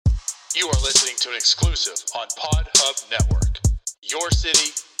You are listening to an exclusive on Pod Hub Network. Your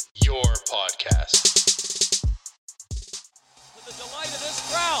city, your podcast. To the delight of this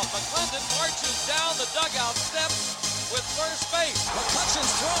crowd, McClendon marches down the dugout steps with first base.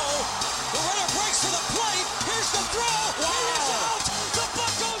 McCutcheon's throw. The runner breaks to the plate. Here's the throw. Wow. He is out. The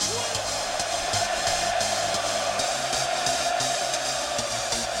Buccos win.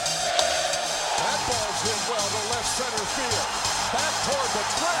 That ball's hit well to left center field. Back toward the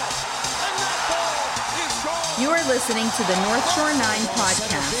track. And that ball is gone. You are listening to the North Shore 9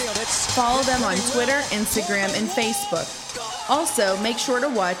 podcast. Follow them on Twitter, Instagram, and Facebook. Also, make sure to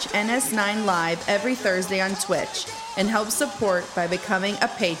watch NS9 Live every Thursday on Twitch and help support by becoming a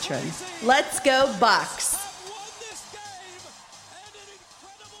patron. Let's go Bucks!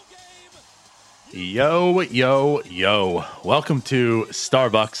 Yo, yo, yo. Welcome to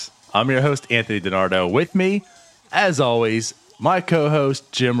Starbucs. I'm your host, Anthony DiNardo. With me, as always, my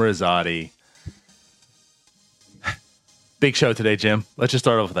co-host, Jim Rosati. Big show today, Jim. Let's just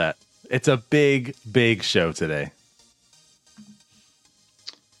start off with that. It's a big, big show today.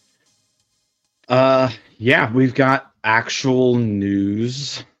 Yeah, we've got actual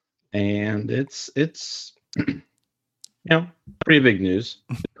news, and it's pretty big news,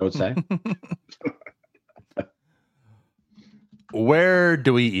 I would say. Where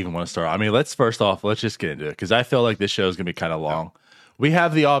do we even want to start? I mean, let's just get into it, because I feel like this show is going to be kind of long. We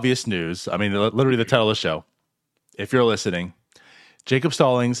have the obvious news. I mean, literally the title of the show. If you're listening, Jacob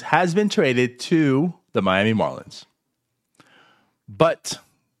Stallings has been traded to the Miami Marlins. But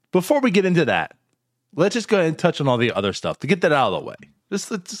before we get into that, let's just go ahead and touch on all the other stuff to get that out of the way. Let's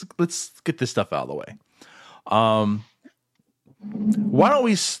get this stuff out of the way. Why don't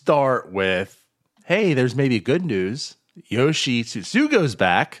we start with, hey, there's maybe good news. Yoshi Tsutsugo's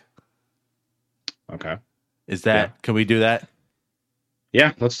back. Okay. Can we do that?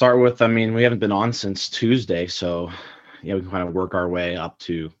 Yeah, let's start with, we haven't been on since Tuesday, so yeah, we can kind of work our way up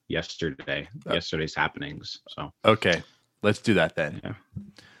to yesterday's happenings. So okay, let's do that then. Yeah.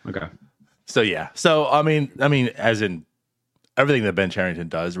 Okay. So I mean, as in everything that Ben Cherington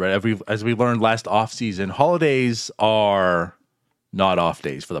does, right? As we learned last offseason, holidays are not off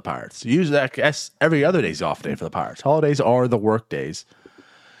days for the Pirates. Usually, I guess every other day's off day for the Pirates. Holidays are the work days.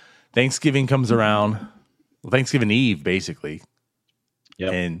 Thanksgiving comes around, Thanksgiving Eve, basically.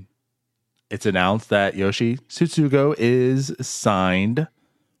 Yep. And it's announced that Yoshi Tsutsugo is signed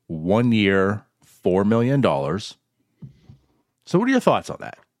 1 year, $4 million. So what are your thoughts on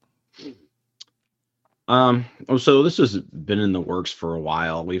that? So this has been in the works for a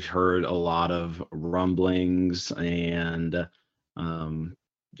while. We've heard a lot of rumblings and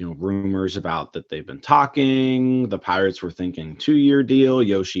rumors about that they've been talking. The Pirates were thinking 2-year deal.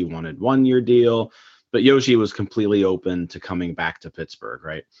 Yoshi wanted 1-year deal, but Yoshi was completely open to coming back to Pittsburgh,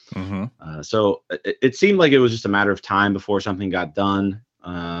 right? Mm-hmm. So it seemed like it was just a matter of time before something got done.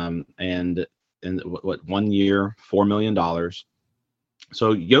 And 1 year, $4 million.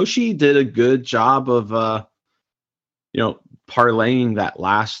 So Yoshi did a good job of, parlaying that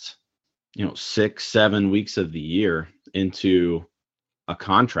last, 6-7 weeks of the year into a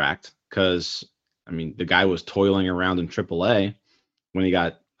contract, because the guy was toiling around in AAA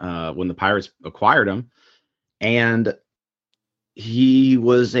when when the Pirates acquired him, and he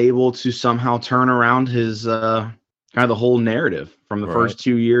was able to somehow turn around his kind of the whole narrative from the first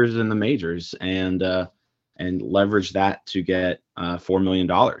 2 years in the majors and leverage that to get $4 million.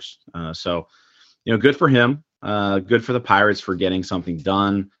 So good for him. Good for the Pirates for getting something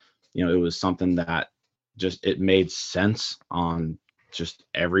done. It was something that it made sense on just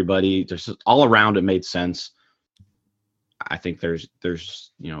everybody, just all around. It made sense. I think there's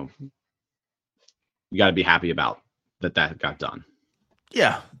you got to be happy about that got done.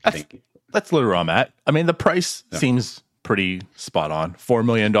 Yeah, that's literally where I'm at. The price seems pretty spot on. $4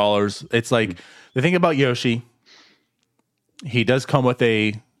 million. It's like the thing about Yoshi, he does come with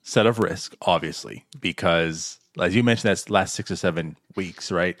a set of risk, obviously, because as you mentioned, that's last 6 or 7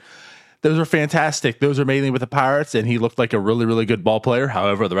 weeks, right? Those are fantastic. Those are mainly with the Pirates, and he looked like a really, really good ball player.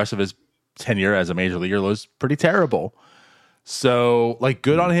 However, the rest of his tenure as a major leaguer was pretty terrible. So,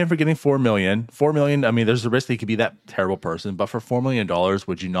 good on him for getting $4 million. $4 million, there's a risk that he could be that terrible person, but for $4 million,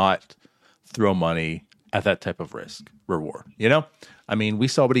 would you not throw money at that type of risk reward? We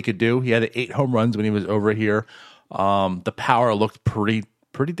saw what he could do. He had 8 home runs when he was over here. The power looked pretty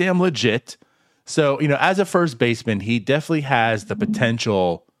damn legit. So, as a first baseman, he definitely has the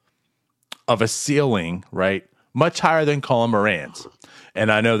potential of a ceiling, right? Much higher than Colin Moran's. And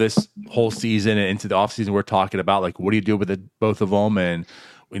I know this whole season and into the offseason, we're talking about, what do you do with both of them? And,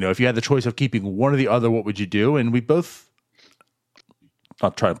 if you had the choice of keeping one or the other, what would you do? And we both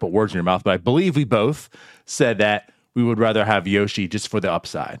not trying to put words in your mouth, but I believe we both said that we would rather have Yoshi just for the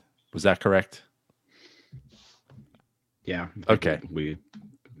upside. Was that correct? Yeah. Okay. We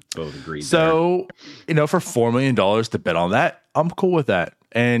both agreed. So, for $4 million to bet on that, I'm cool with that.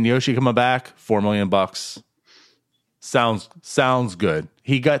 And Yoshi coming back, $4 million bucks. Sounds good.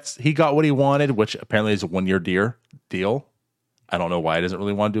 He got what he wanted, which apparently is a 1 year deal. I don't know why he doesn't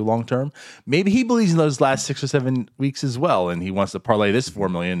really want to do long term. Maybe he believes in those last 6 or 7 weeks as well, and he wants to parlay this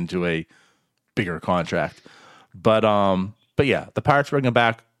 $4 million into a bigger contract. But yeah, the Pirates bring him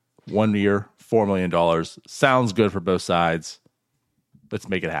back 1 year, $4 million. Sounds good for both sides. Let's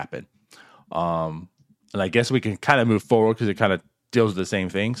make it happen. And I guess we can kind of move forward because it kind of deals with the same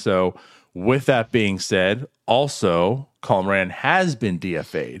thing. So with that being said, also Colin Moran has been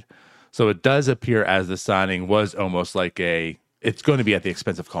DFA'd. So it does appear as the signing was almost like it's going to be at the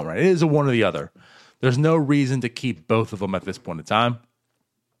expense of Colin Moran. It is a one or the other. There's no reason to keep both of them at this point in time.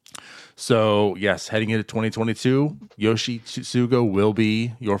 So, yes, heading into 2022, Yoshi Tsugo will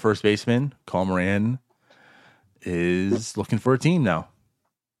be your first baseman. Colin Moran is looking for a team now.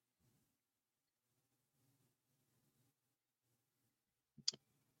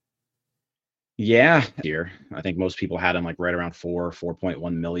 Yeah, here I think most people had him like right around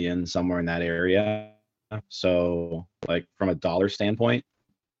 4.1 million, somewhere in that area. So, like from a dollar standpoint,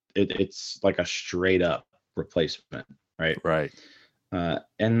 it's like a straight up replacement, right? Right.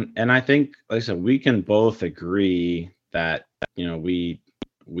 And I think, like I said, we can both agree that we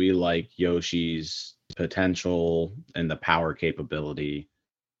like Yoshi's potential and the power capability,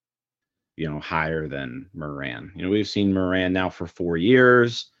 higher than Moran. We've seen Moran now for 4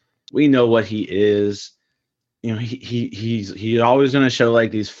 years. We know what he is. He's always going to show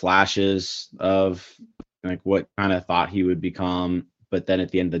like these flashes of like what kind of thought he would become, but then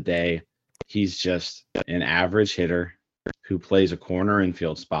at the end of the day, he's just an average hitter who plays a corner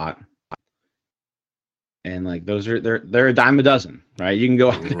infield spot. And like they're a dime a dozen, right? You can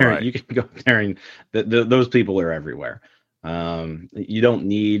go out there, right. You can go there, and those people are everywhere. You don't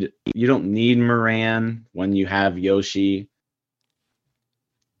need Moran when you have Yoshi.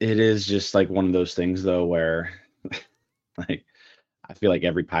 It is just like one of those things though, where like I feel like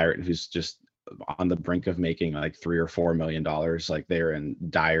every Pirate who's just on the brink of making like $3 or $4 million, like they're in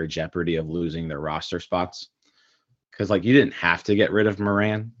dire jeopardy of losing their roster spots. Because like you didn't have to get rid of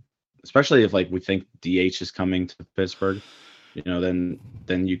Moran, especially if like we think DH is coming to Pittsburgh, then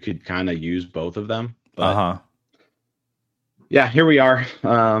you could kind of use both of them. But yeah, here we are.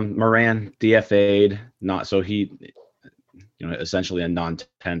 Moran DFA'd, not so he, essentially a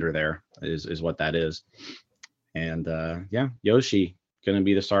non-tender there is what that is. And yeah, Yoshi going to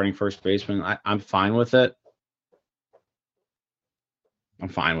be the starting first baseman. I'm fine with it. I'm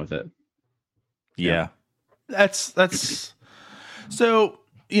fine with it. Yeah. That's so,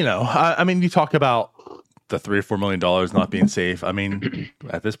 I mean, you talk about the $3 or $4 million not being safe. I mean,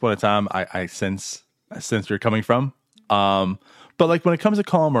 at this point in time, I sense where you're coming from. But like when it comes to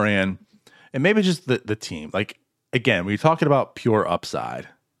Colin Moran and maybe just the team, like again, we're talking about pure upside.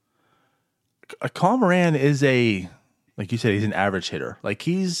 Colin Moran is like you said, he's an average hitter. Like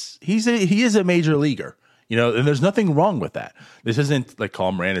he is a major leaguer. And there's nothing wrong with that. This isn't like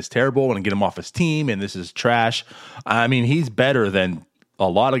Colin Moran is terrible and get him off his team and this is trash. I mean, he's better than a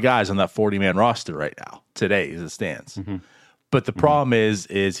lot of guys on that 40-man roster right now, today as it stands. Mm-hmm. But the problem is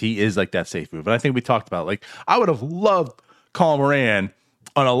he is like that safe move. And I think we talked about, like, I would have loved Colin Moran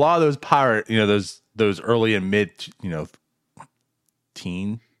on a lot of those Pirate, those early and mid,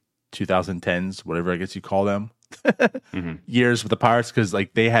 teen 2010s, whatever I guess you call them. Years with the Pirates, because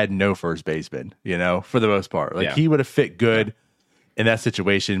like they had no first baseman, for the most part. Like he would have fit good in that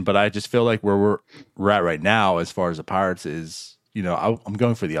situation, but I just feel like where we're at right now as far as the Pirates is, I'm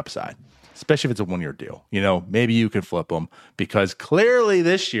going for the upside, especially if it's a 1 year deal. Maybe you can flip them because clearly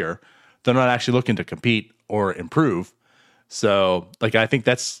this year they're not actually looking to compete or improve. So like I think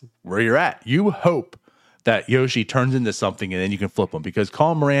that's where you're at. You hope that Yoshi turns into something and then you can flip them, because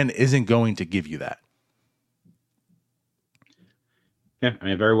Colin Moran isn't going to give you that. Yeah, I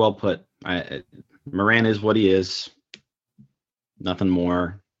mean, very well put. Moran is what he is. Nothing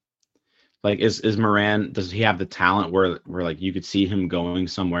more. Like, is Moran? Does he have the talent where like you could see him going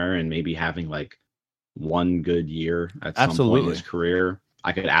somewhere and maybe having like one good year at some point in his career?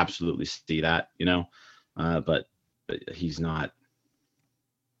 I could absolutely see that, but he's not.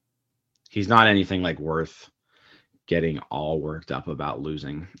 He's not anything like worth getting all worked up about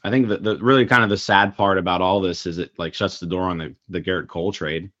losing. I think that the really kind of the sad part about all this is it like shuts the door on the Garrett Cole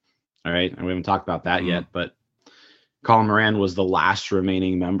trade. All right. And we haven't talked about that yet, but Colin Moran was the last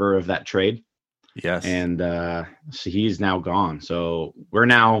remaining member of that trade. Yes. And so he's now gone. So we're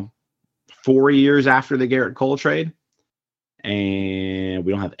now 4 years after the Garrett Cole trade, and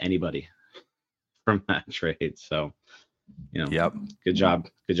we don't have anybody from that trade. So, Yep. Good job,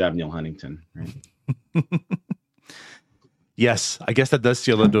 Neil Huntington. Right? Yes, I guess that does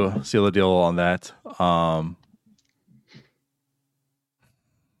seal the deal on that.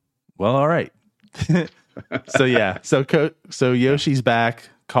 Well, all right. So yeah, so Yoshi's back,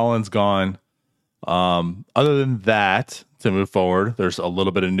 Colin's gone. Other than that, to move forward, there's a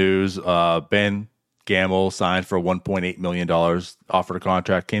little bit of news. Ben Gamble signed for $1.8 million, offered a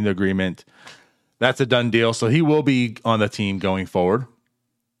contract, came to agreement. That's a done deal. So he will be on the team going forward.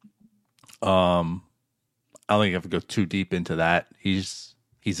 I don't think I have to go too deep into that. He's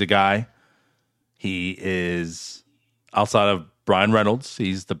a guy. He is, outside of Brian Reynolds,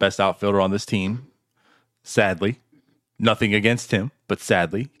 he's the best outfielder on this team. Sadly, nothing against him, but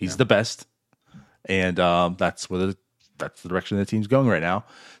sadly, he's the best. And that's the direction the team's going right now.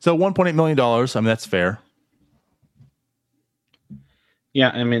 So $1.8 million. I mean, that's fair. Yeah,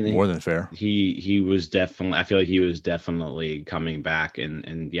 I mean, more than fair. He was definitely. I feel like he was definitely coming back,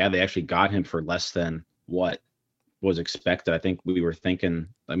 and yeah, they actually got him for less than what was expected. I think we were thinking,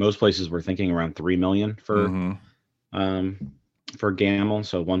 like most places were thinking around $3 million for Gamble.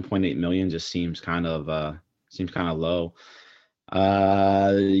 So $1.8 million just seems kind of low.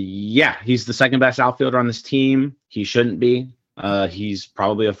 Yeah, he's the second best outfielder on this team. He shouldn't be. He's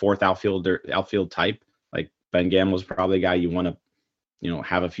probably a fourth outfield type. Like Ben Gamble's probably a guy you want to,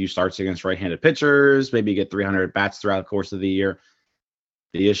 have a few starts against right-handed pitchers, maybe get 300 bats throughout the course of the year.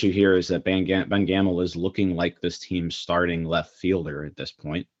 The issue here is that Ben Gamble is looking like this team's starting left fielder at this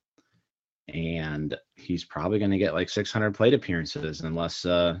point, and he's probably going to get like 600 plate appearances unless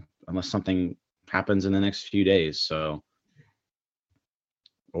something happens in the next few days. So,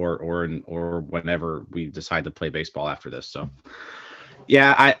 or whenever we decide to play baseball after this. So,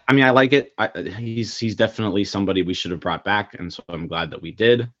 yeah, I mean, I like it. He's definitely somebody we should have brought back, and so I'm glad that we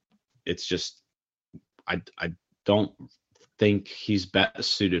did. It's just I don't think he's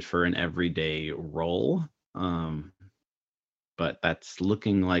best suited for an everyday role, but that's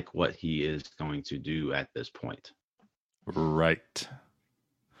looking like what he is going to do at this point. Right.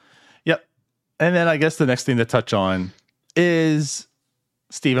 Yep. And then I guess the next thing to touch on is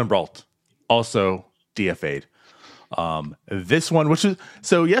Steven Brault, also DFA'd. This one, which is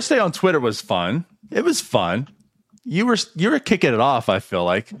so yesterday on Twitter was fun. It was fun. You were kicking it off, I feel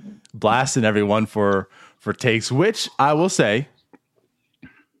like, blasting everyone for takes, which I will say,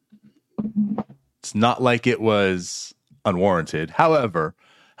 it's not like it was unwarranted. However,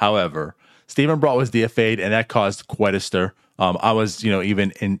 Steven Brault was DFA'd, and that caused quite a stir. I was,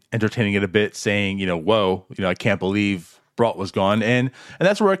 even entertaining it a bit, saying, whoa, I can't believe Brault was gone, and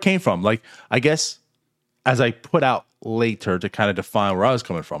that's where it came from. Like, I guess as I put out later to kind of define where I was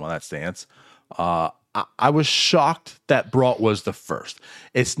coming from on that stance, I was shocked that Brault was the first.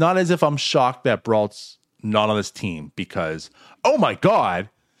 It's not as if I'm shocked that Brault's not on this team because, oh my God,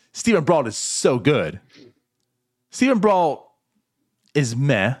 Steven Brault is so good. Steven Brault is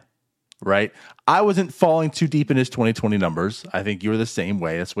meh, right? I wasn't falling too deep in his 2020 numbers. I think you were the same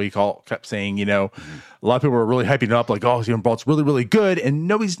way. That's what you kept saying, a lot of people were really hyping it up like, oh, Steven Brault's really, really good. And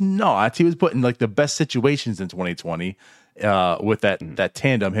no, he's not. He was put in like the best situations in 2020 with that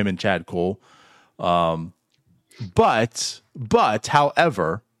tandem, him and Chad Cole. But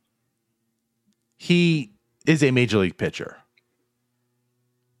however, he is a major league pitcher.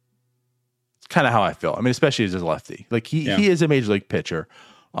 It's kind of how I feel. I mean, especially as a lefty. Like he is a major league pitcher.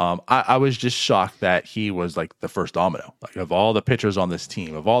 I was just shocked that he was like the first domino. Like of all the pitchers on this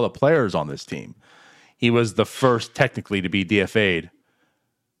team, of all the players on this team, he was the first technically to be DFA'd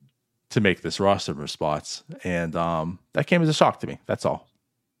to make this roster spots. And that came as a shock to me. That's all.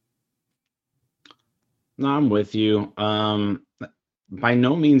 No, I'm with you. By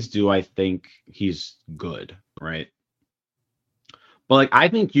no means do I think he's good, right? But like, I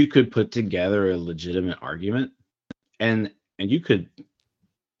think you could put together a legitimate argument, and you could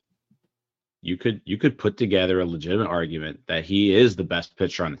put together a legitimate argument that he is the best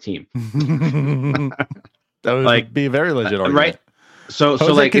pitcher on the team. That would be a very legit argument, right? So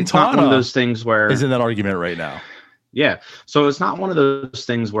like, Quintana, it's not one of those things where is in that argument right now. Yeah. So it's not one of those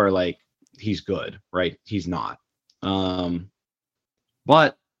things where like he's good, right? He's not.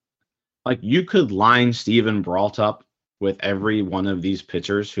 But like you could line Steven Brault up with every one of these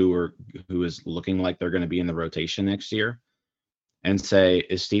pitchers who is looking like they're going to be in the rotation next year and say,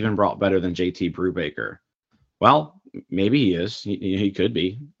 is Steven Brault better than JT Brubaker? Well, maybe he is. He could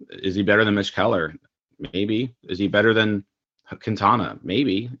be. Is he better than Mitch Keller? Maybe. Is he better than Quintana?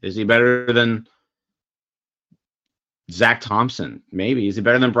 Maybe. Is he better than Zach Thompson, maybe. Is he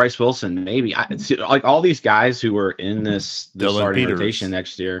better than Bryce Wilson? Maybe. Like all these guys who are in this starting rotation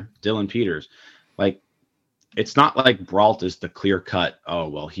next year, Dylan Peters, like it's not like Brault is the clear cut. Oh,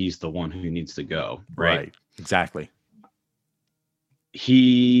 well, he's the one who needs to go. Right. Exactly.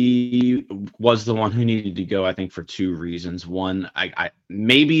 He was the one who needed to go, I think, for two reasons. One, I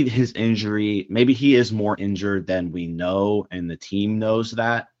maybe his injury, maybe he is more injured than we know, and the team knows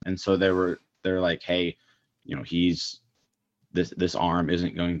that. And so they're like, hey, he's this arm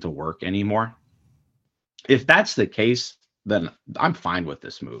isn't going to work anymore. If that's the case, then I'm fine with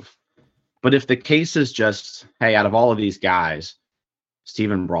this move. But if the case is just, hey, out of all of these guys,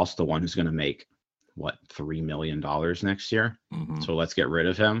 Stephen Brault's the one who's going to make $3 million next year. Mm-hmm. So let's get rid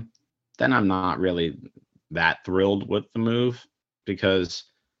of him. Then I'm not really that thrilled with the move, because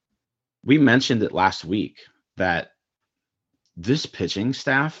we mentioned it last week that this pitching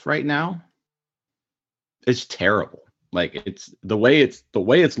staff right now is terrible. Like it's the way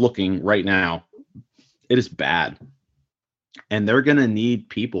it's looking right now. It is bad. And they're going to need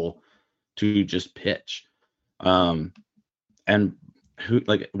people to just pitch. And who,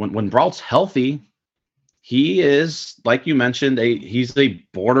 like when Brault's healthy, he is, like you mentioned, he's a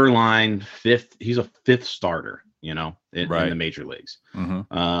borderline fifth. He's a fifth starter, in the major leagues,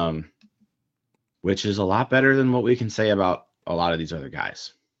 which is a lot better than what we can say about a lot of these other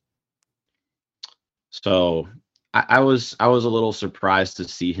guys. So I was a little surprised to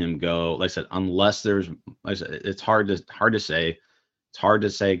see him go. Like I said, unless there's, like I said, it's hard to say. It's hard to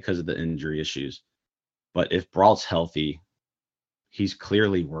say because of the injury issues. But if Brault's healthy, he's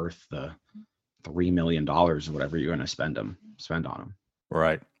clearly worth the $3 million or whatever you're going to spend on him.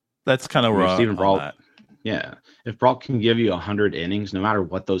 Right. That's kind of where Stephen Brault. Yeah. If Brault can give you 100 innings, no matter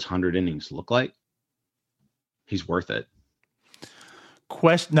what those 100 innings look like, he's worth it.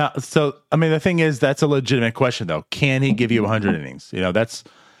 Question. Now, so I mean, the thing is, that's a legitimate question, though. Can he give you 100 innings?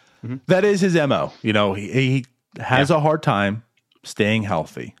 That is his MO. He has a hard time staying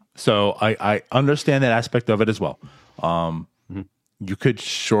healthy. So I understand that aspect of it as well. You could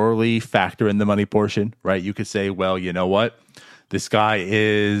surely factor in the money portion, right? You could say, well, you know what? This guy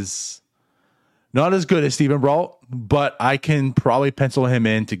is not as good as Stephen Brault, but I can probably pencil him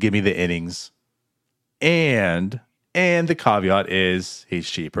in to give me the innings. And the caveat is he's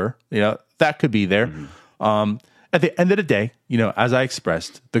cheaper. That could be there. At the end of the day, as I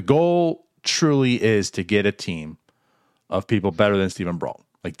expressed, the goal truly is to get a team of people better than Stephen Brault.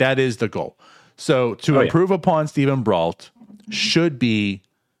 Like, that is the goal. So to improve upon Stephen Brault should be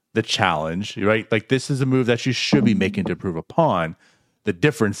the challenge, right? Like, this is a move that you should be making to improve upon. The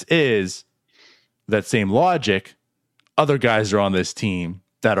difference is that same logic, other guys are on this team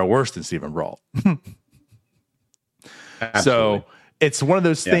that are worse than Stephen Brault. So it's one of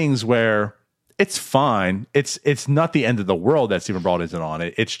those things where it's fine. It's not the end of the world that Stephen Brault isn't on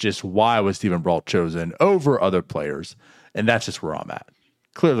it. It's just, why was Stephen Brault chosen over other players? And that's just where I'm at.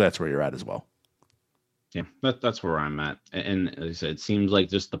 Clearly, that's where you're at as well. Yeah, that's where I'm at. And like I said, it seems like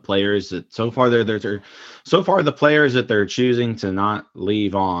just the players that so far the players that they're choosing to not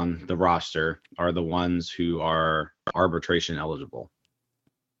leave on the roster are the ones who are arbitration eligible.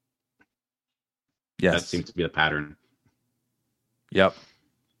 Yes, that seems to be the pattern. Yep.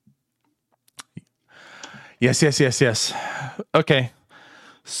 Yes. Okay.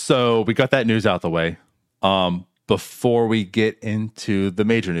 So we got that news out the way. Before we get into the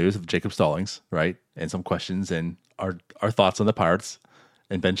major news of Jacob Stallings, right, and some questions and our thoughts on the Pirates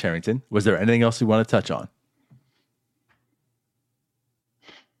and Ben Cherington, was there anything else you want to touch on?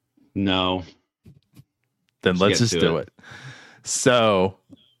 No. Then let's just do it. So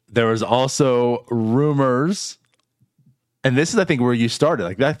there was also rumors, and this is, I think, where you started.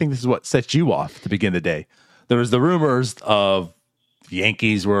 Like, I think this is what set you off to begin the day. There was the rumors of the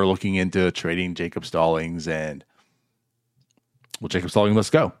Yankees were looking into trading Jacob Stallings, and well, Jacob Stallings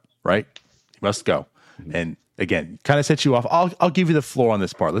must go, right? He must go. And again, kind of set you off. I'll give you the floor on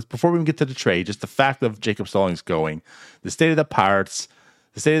this part. Before we even get to the trade, just the fact of Jacob Stallings going, the state of the Pirates,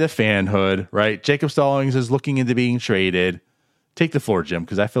 the state of the fanhood, right? Jacob Stallings is looking into being traded. Take the floor, Jim,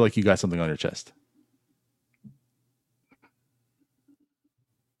 because I feel like you got something on your chest.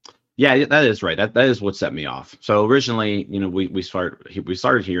 Yeah, that is right. That is what set me off. So originally, we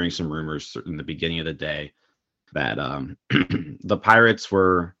started hearing some rumors in the beginning of the day that the Pirates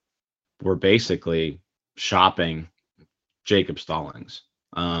were basically shopping Jacob Stallings,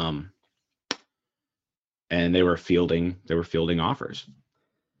 and they were fielding offers.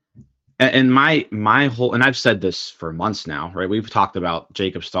 And my whole, and I've said this for months now, right? We've talked about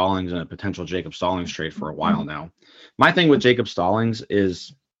Jacob Stallings and a potential Jacob Stallings trade for a while now. My thing with Jacob Stallings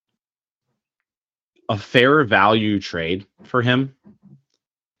is, a fair value trade for him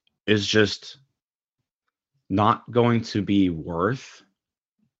is just not going to be worth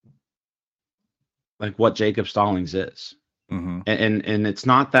like what Jacob Stallings is. Mm-hmm. And it's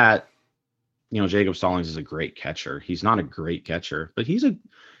not that, Jacob Stallings is a great catcher. He's not a great catcher, but he's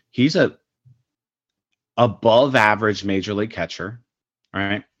a above average major league catcher,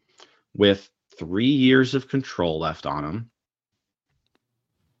 right? With 3 years of control left on him.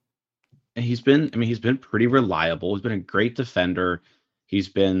 And he's been pretty reliable. He's been a great defender. He's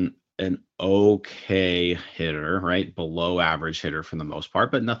been an okay hitter, right? Below average hitter for the most part,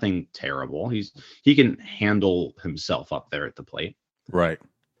 but nothing terrible. He can handle himself up there at the plate. Right.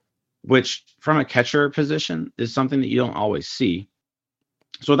 Which from a catcher position is something that you don't always see.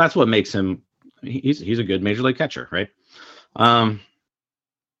 So that's what makes him he's a good major league catcher, right? But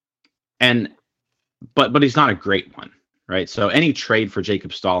he's not a great one, right? So any trade for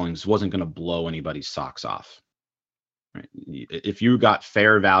Jacob Stallings wasn't going to blow anybody's socks off. Right? If you got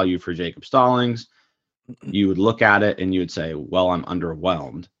fair value for Jacob Stallings, you would look at it and you would say, well, I'm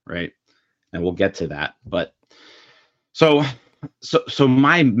underwhelmed, right? And we'll get to that. But so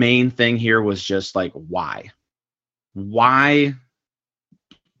my main thing here was just like, why do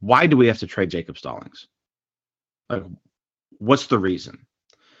we have to trade Jacob Stallings? Like, what's the reason?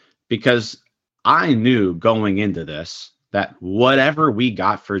 Because I knew going into this that whatever we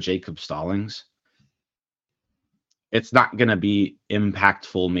got for Jacob Stallings, it's not going to be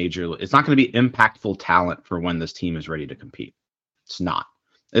impactful it's not going to be impactful talent for when this team is ready to compete. It's not.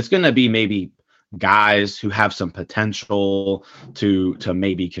 It's going to be maybe guys who have some potential to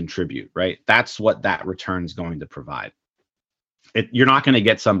maybe contribute, right? That's what that return is going to provide. You're not going to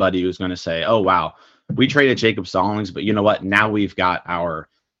get somebody who's going to say, oh, wow, we traded Jacob Stallings, but you know what? Now we've got our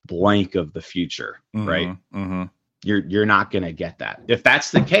blank of the future, right? Mm-hmm. You're not going to get that. If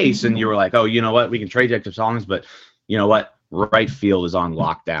that's the case, and you were like, oh, you know what? We can trade Jacob Stallings, but you know what? Right field is on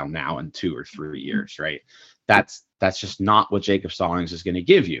lockdown now in 2 or 3 years, right? That's just not what Jacob Stallings is going to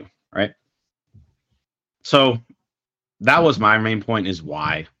give you, right? So that was my main point: is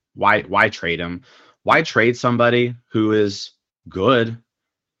why trade him? Why trade somebody who is good?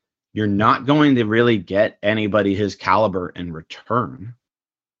 You're not going to really get anybody his caliber in return.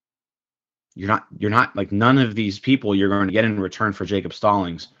 You're not like, none of these people you're going to get in return for Jacob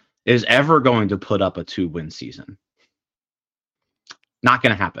Stallings is ever going to put up a 2-win season. Not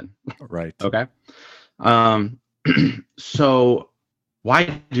going to happen. Right. Okay. So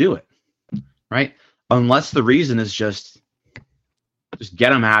why do it? Right. Unless the reason is just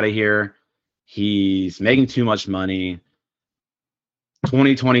get him out of here. He's making too much money.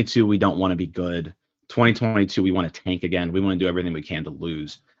 2022, we don't want to be good. 2022, we want to tank again. We want to do everything we can to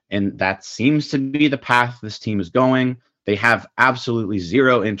lose. And that seems to be the path this team is going. They have absolutely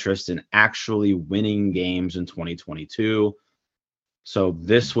zero interest in actually winning games in 2022. So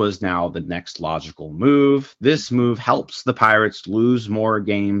this was now the next logical move. This move helps the Pirates lose more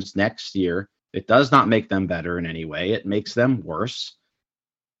games next year. It does not make them better in any way. It makes them worse.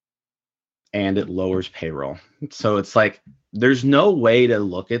 And it lowers payroll. So it's like, there's no way to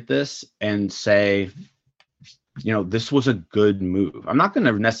look at this and say, this was a good move. I'm not going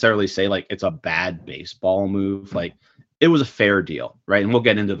to necessarily say like it's a bad baseball move. Like, it was a fair deal, right? And we'll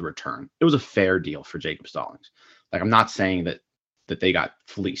get into the return. It was a fair deal for Jacob Stallings. Like, I'm not saying that they got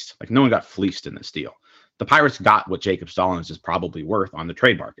fleeced. Like, no one got fleeced in this deal. The Pirates got what Jacob Stallings is probably worth on the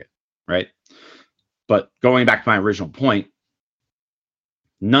trade market, right? But going back to my original point,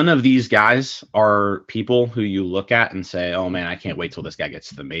 none of these guys are people who you look at and say, oh man, I can't wait till this guy gets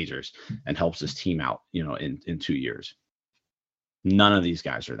to the majors and helps his team out, in 2 years. None of these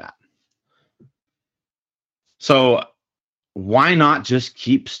guys are that. So why not just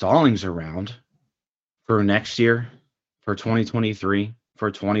keep Stallings around for next year, for 2023,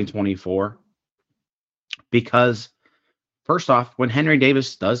 for 2024? Because first off, when Henry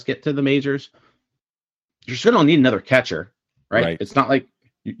Davis does get to the majors, you're still going to need another catcher, right? It's not like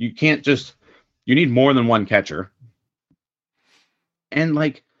you can't just, you need more than one catcher. And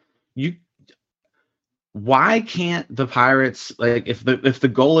like, why can't the Pirates, like, if the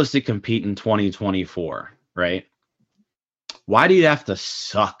goal is to compete in 2024, right? Why do you have to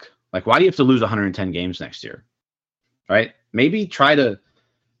suck? Like, why do you have to lose 110 games next year? Right? Maybe try to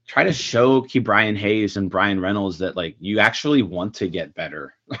show Brian Hayes and Brian Reynolds that like you actually want to get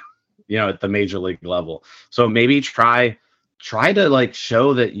better, at the major league level. So maybe try to like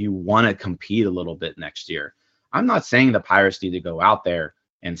show that you want to compete a little bit next year. I'm not saying the Pirates need to go out there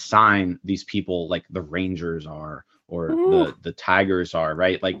and sign these people like the Rangers are or the Tigers are,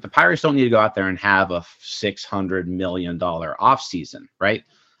 right? Like, the Pirates don't need to go out there and have a $600 million offseason, right?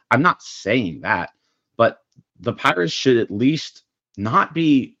 I'm not saying that. the Pirates should at least not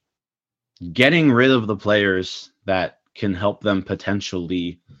be getting rid of the players that can help them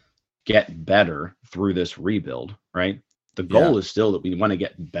potentially get better through this rebuild, right? The goal is still that we want to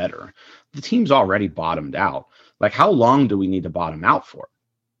get better. The team's already bottomed out. Like, how long do we need to bottom out for?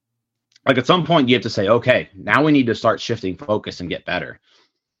 Like, at some point you have to say, okay, now we need to start shifting focus and get better.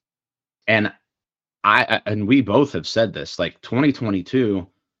 And we both have said this, like 2022,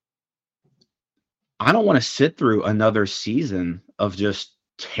 I don't want to sit through another season of just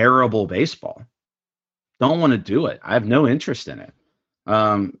terrible baseball. Don't want to do it. I have no interest in it.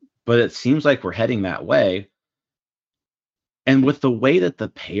 But it seems like we're heading that way. And with the way that the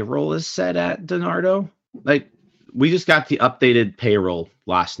payroll is set at, Donardo, like, we just got the updated payroll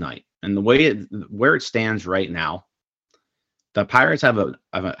last night. And the way where it stands right now, the Pirates have a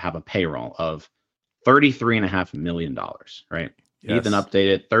payroll of $33.5 million, right? Yes. Ethan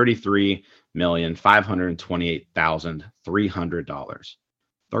updated $33,528,300.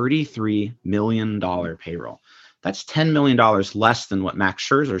 $33 million payroll. That's $10 million less than what Max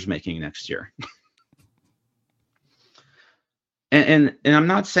Scherzer's making next year. And I'm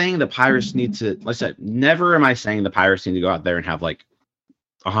not saying the Pirates need to, like I said, never am I saying the Pirates need to go out there and have like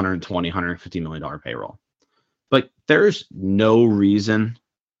 $150 million payroll. But there's no reason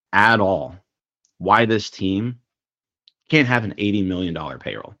at all why this team can't have an $80 million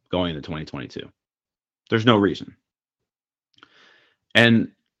payroll going into 2022. There's no reason.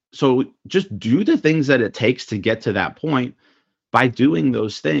 And so just do the things that it takes to get to that point. By doing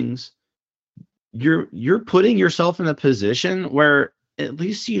those things, you're putting yourself in a position where at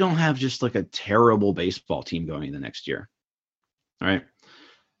least you don't have just like a terrible baseball team going in the next year. All right.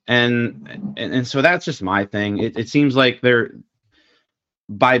 And so that's just my thing. It seems like they're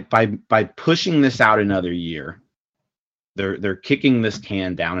by pushing this out another year, they're kicking this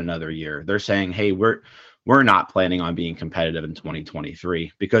can down another year. They're saying, hey, we're not planning on being competitive in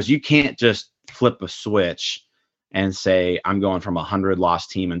 2023, because you can't just flip a switch and say, I'm going from a 100-loss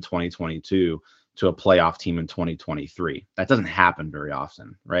team in 2022 to a playoff team in 2023. That doesn't happen very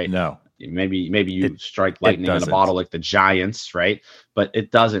often, right? No. Maybe you strike lightning in a bottle like the Giants, right? But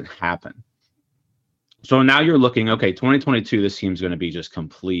it doesn't happen. So now you're looking, okay, 2022, this team's going to be just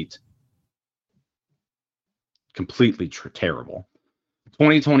completely terrible.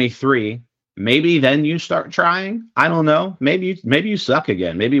 2023, maybe then you start trying. I don't know. Maybe you suck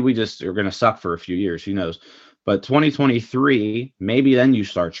again. Maybe we just are going to suck for a few years. Who knows? But 2023, maybe then you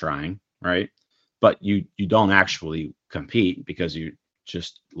start trying, right? But you don't actually compete because you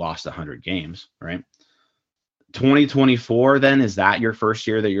just lost 100 games, right? 2024, then, is that your first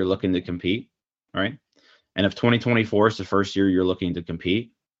year that you're looking to compete, right? And if 2024 is the first year you're looking to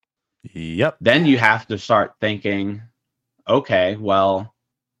compete, yep, then you have to start thinking, okay, well,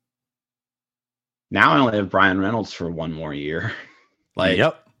 now I only have Brian Reynolds for one more year. Like,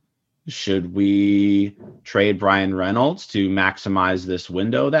 yep. Should we trade Brian Reynolds to maximize this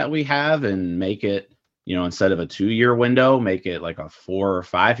window that we have and make it, instead of a 2-year window, make it like a 4 or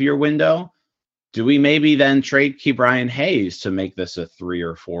 5-year window? Do we maybe then trade Ke'Bryan Hayes to make this a 3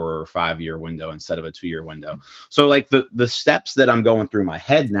 or 4 or 5-year window instead of a 2-year window? So like the steps that I'm going through my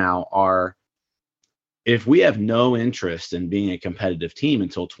head now are, if we have no interest in being a competitive team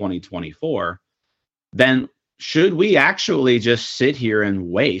until 2024, then should we actually just sit here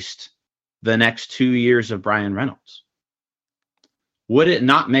and waste the next 2 years of Brian Reynolds? Would it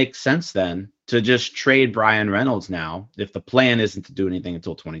not make sense then to just trade Brian Reynolds now, if the plan isn't to do anything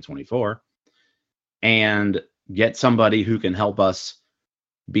until 2024, and get somebody who can help us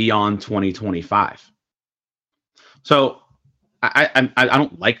beyond 2025? So I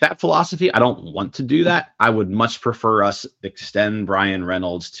don't like that philosophy. I don't want to do that. I would much prefer us extend Brian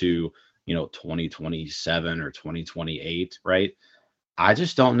Reynolds to 2027 or 2028, right? I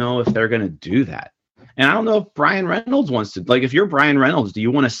just don't know if they're going to do that. And I don't know if Brian Reynolds wants to. Like, if you're Brian Reynolds, do you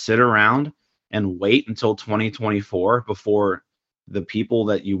want to sit around and wait until 2024 before the people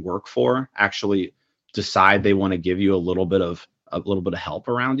that you work for actually decide they want to give you a little bit of help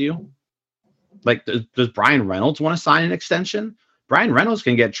around you? Like, does Brian Reynolds want to sign an extension? Brian Reynolds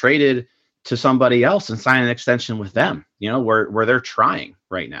can get traded to somebody else and sign an extension with them, where they're trying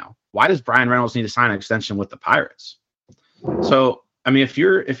right now. Why does Brian Reynolds need to sign an extension with the Pirates? So, I mean, if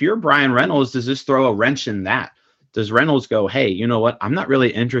you're Brian Reynolds, does this throw a wrench in that? Does Reynolds go, hey, you know what? I'm not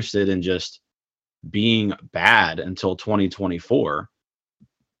really interested in just being bad until 2024.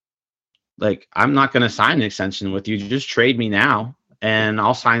 Like, I'm not going to sign an extension with you. Just trade me now and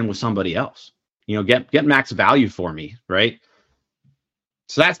I'll sign with somebody else. Get max value for me, right?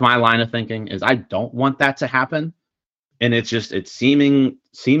 So that's my line of thinking, is I don't want that to happen. And it's seeming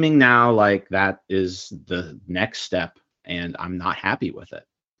now like that is the next step, and I'm not happy with it.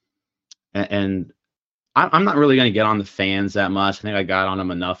 And I'm not really going to get on the fans that much. I think I got on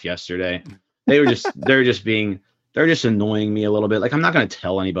them enough yesterday. They're just annoying me a little bit. Like, I'm not going to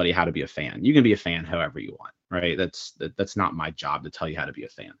tell anybody how to be a fan. You can be a fan however you want, right? That's not my job to tell you how to be a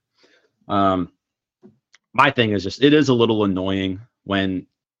fan. My thing is just, it is a little annoying when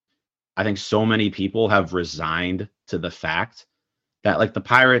I think so many people have resigned to the fact that, like, the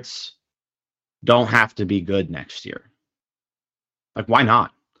Pirates don't have to be good next year. Like, why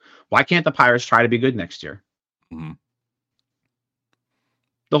not? Why can't the Pirates try to be good next year? Mm-hmm.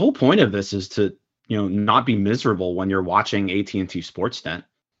 The whole point of this is to, not be miserable when you're watching AT&T Sportsnet.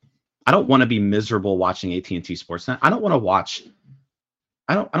 I don't want to be miserable watching AT&T Sportsnet. I don't want to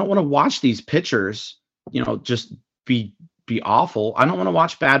watch these pitchers, just be awful. I don't want to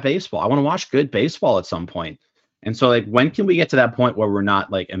watch bad baseball. I want to watch good baseball at some point. And so, like, when can we get to that point where we're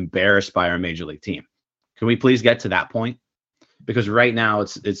not, like, embarrassed by our major league team? Can we please get to that point? Because right now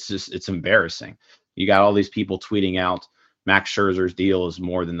it's embarrassing. You got all these people tweeting out Max Scherzer's deal is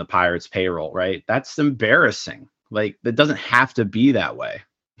more than the Pirates' payroll, right? That's embarrassing. Like, that doesn't have to be that way.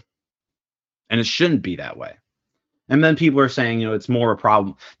 And it shouldn't be that way. And then people are saying, it's more a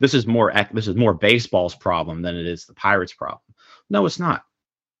problem. This is more baseball's problem than it is the Pirates' problem. No, it's not.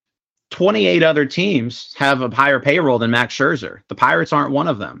 28 other teams have a higher payroll than Max Scherzer. The Pirates aren't one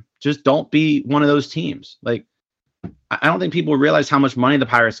of them. Just don't be one of those teams. Like, I don't think people realize how much money the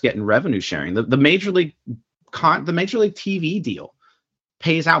Pirates get in revenue sharing. The Major League TV deal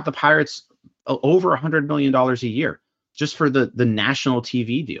pays out the Pirates over $100 million a year just for the national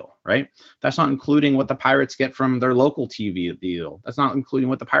TV deal, right? That's not including what the Pirates get from their local TV deal. That's not including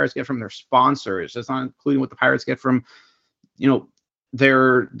what the Pirates get from their sponsors. That's not including what the Pirates get from,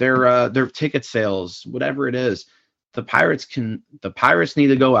 their ticket sales, whatever it is. The Pirates need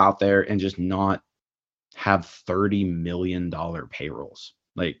to go out there and just not have $30 million payrolls.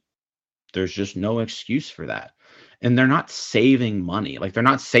 Like, there's just no excuse for that. And they're not saving money. Like, they're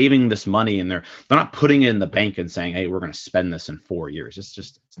not saving this money, and they're not putting it in the bank and saying, hey, we're going to spend this in 4 years.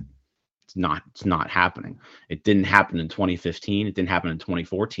 It's not happening. It didn't happen in 2015. It didn't happen in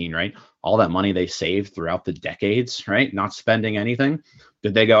 2014, right? All that money they saved throughout the decades, right? Not spending anything.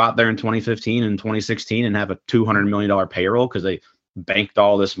 Did they go out there in 2015 and 2016 and have a $200 million payroll because they banked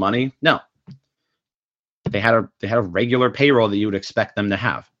all this money? No. They had a regular payroll that you would expect them to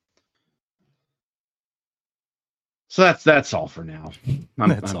have. So that's all for now.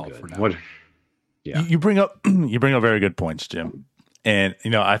 I'm all good. For now. Yeah. You bring up very good points, Jim. And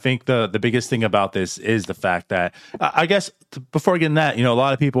I think the biggest thing about this is the fact that I guess before getting that, a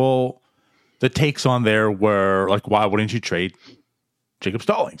lot of people, the takes on there were like, why wouldn't you trade Jacob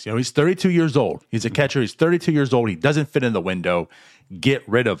Stallings? He's 32 years old. He's a catcher. He's 32 years old. He doesn't fit in the window. Get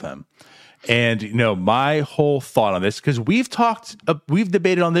rid of him. And, my whole thought on this, because we've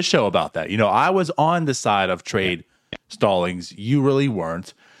debated on this show about that. I was on the side of trade Stallings. You really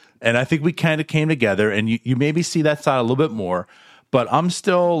weren't. And I think we kind of came together, and you maybe see that side a little bit more. But I'm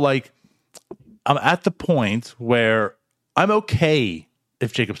still like, I'm at the point where I'm okay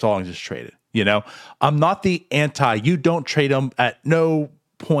if Jacob Stallings is traded. I'm not the you don't trade him at no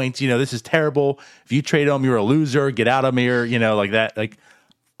point. This is terrible. If you trade him, you're a loser. Get out of here. Like that. Like,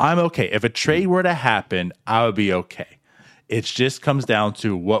 I'm okay. If a trade were to happen, I would be okay. It just comes down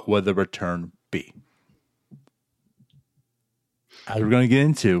to what would the return be. As we're going to get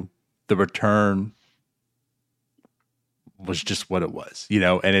into, the return was just what it was,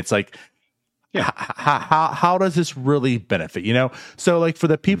 and it's like, how does this really benefit, So, like, for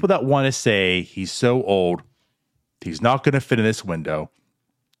the people that want to say he's so old, he's not going to fit in this window,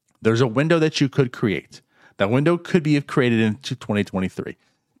 there's a window that you could create. That window could be created into 2023.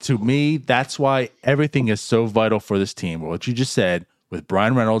 To me, that's why everything is so vital for this team. What you just said with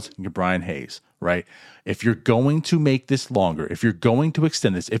Brian Reynolds and Brian Hayes, right? If you're going to make this longer, if you're going to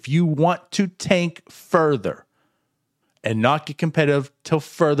extend this, if you want to tank further and not get competitive till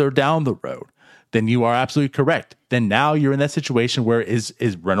further down the road, then you are absolutely correct. Then now you're in that situation where is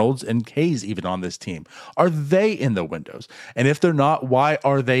Reynolds and Hayes even on this team? Are they in the windows? And if they're not, why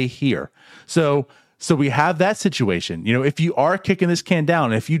are they here? So we have that situation. If you are kicking this can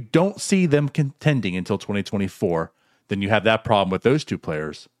down, if you don't see them contending until 2024, then you have that problem with those two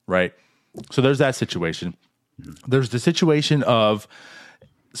players, right? So there's that situation. There's the situation of,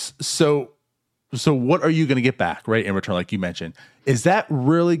 so what are you going to get back, right, in return, like you mentioned? Is that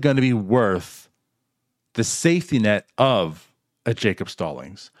really going to be worth the safety net of a Jacob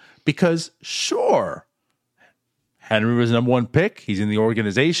Stallings? Because sure, Henry was the number one pick. He's in the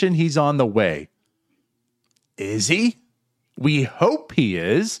organization. He's on the way. Is he? We hope he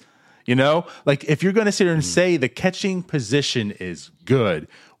is. Like if you're going to sit here and say the catching position is good,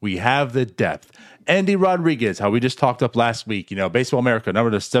 we have the depth. Andy Rodriguez, how we just talked up last week, Baseball America, now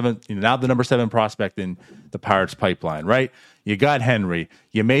the number 7 prospect in the Pirates pipeline, right? You got Henry.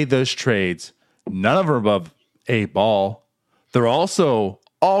 You made those trades. None of them are above A ball. They're also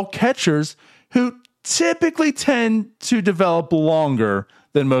all catchers who typically tend to develop longer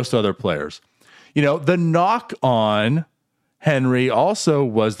than most other players. The knock on Henry also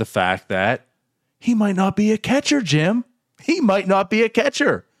was the fact that he might not be a catcher, Jim. He might not be a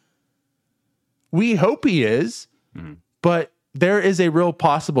catcher. We hope he is, but there is a real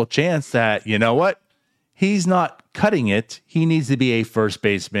possible chance that, he's not cutting it. He needs to be a first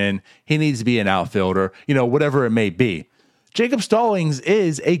baseman. He needs to be an outfielder, whatever it may be. Jacob Stallings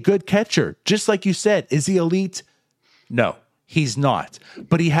is a good catcher. Just like you said, is he elite? No, he's not,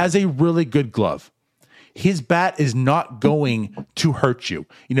 but he has a really good glove. His bat is not going to hurt you.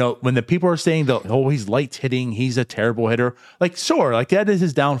 When the people are saying that, he's light hitting, he's a terrible hitter. That is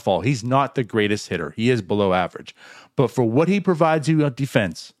his downfall. He's not the greatest hitter. He is below average. But for what he provides you on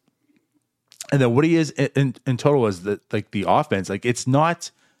defense, and then what he is in total is the offense, it's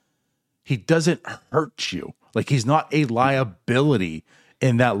not, he doesn't hurt you. He's not a liability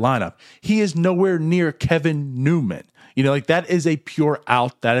in that lineup. He is nowhere near Kevin Newman. That is a pure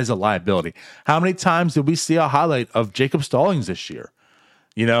out. That is a liability. How many times did we see a highlight of Jacob Stallings this year?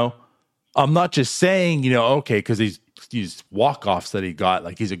 I'm not just saying, okay, because these walk-offs that he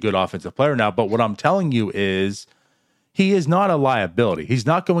got, he's a good offensive player now. But what I'm telling you is he is not a liability. He's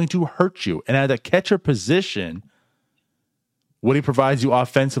not going to hurt you. And at a catcher position, what he provides you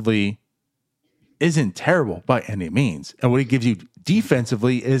offensively isn't terrible by any means. And what he gives you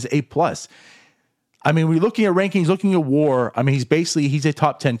defensively is a plus. We're looking at rankings, looking at WAR. He's a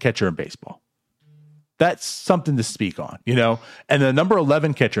top 10 catcher in baseball. That's something to speak on, And the number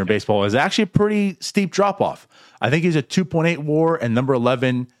 11 catcher in baseball is actually a pretty steep drop off. I think he's a 2.8 WAR, and number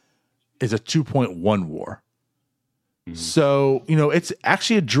 11 is a 2.1 WAR. Mm-hmm. So, it's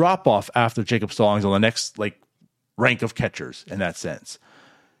actually a drop off after Jacob Stallings on the next rank of catchers in that sense.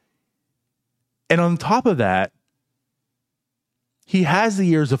 And on top of that, he has the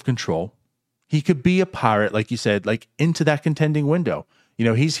years of control. He could be a Pirate, like you said, into that contending window.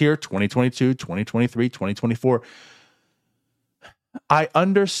 He's here 2022, 2023, 2024. I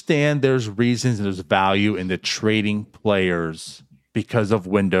understand there's reasons and there's value in the trading players because of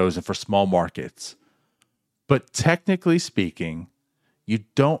windows and for small markets. But technically speaking, you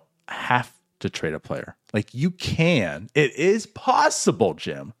don't have to trade a player. You can. It is possible,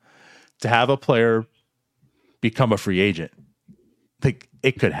 Jim, to have a player become a free agent.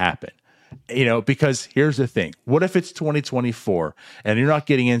 It could happen. Because here's the thing. What if it's 2024 and you're not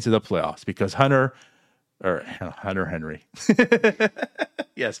getting into the playoffs because Hunter Henry.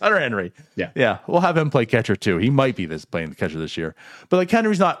 Yes, Hunter Henry. Yeah. We'll have him play catcher too. He might be playing the catcher this year. But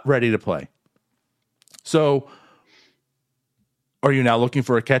Henry's not ready to play. So are you now looking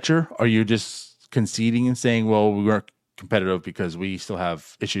for a catcher? Are you just conceding and saying, well, we weren't competitive because we still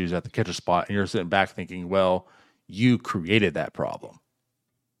have issues at the catcher spot? And you're sitting back thinking, well, you created that problem.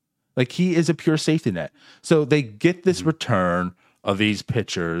 He is a pure safety net. So they get this return of these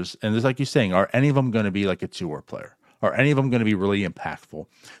pitchers. And just like you're saying, are any of them going to be a 2-WAR player? Are any of them going to be really impactful?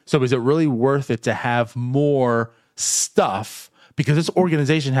 So is it really worth it to have more stuff? Because this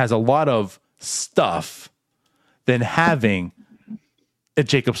organization has a lot of stuff than having a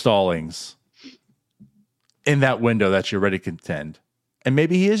Jacob Stallings in that window that you're ready to contend. And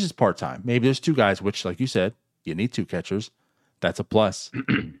maybe he is just part-time. Maybe there's 2 guys, which, like you said, you need 2 catchers. That's a plus.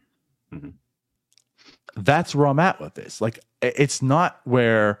 That's where I'm at with this. It's not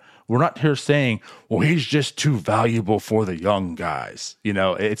where we're not here saying, well, he's just too valuable for the young guys.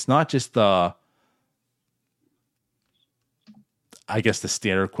 It's not just the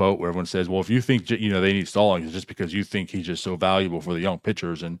standard quote where everyone says, well, if you think, they need Stallings, it's just because you think he's just so valuable for the young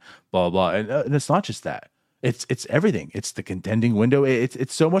pitchers and blah, blah. And it's not just that. It's everything. It's the contending window.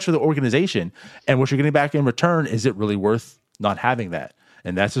 It's so much for the organization. And what you're getting back in return, is it really worth not having that?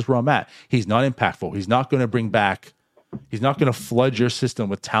 And that's just where I'm at. He's not impactful. He's not going to flood your system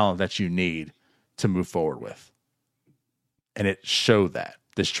with talent that you need to move forward with. And it showed that.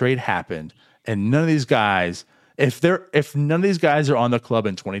 This trade happened, and none of these guys, if none of these guys are on the club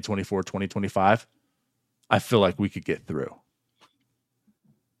in 2024, 2025, I feel like we could get through.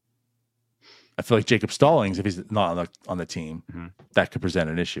 I feel like Jacob Stallings, if he's not on the team, that could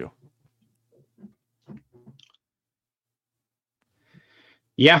present an issue.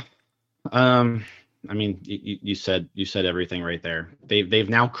 Yeah. You said everything right there. They've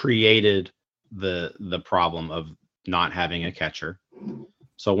now created the problem of not having a catcher.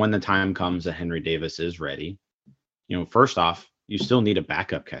 So when the time comes that Henry Davis is ready, first off, you still need a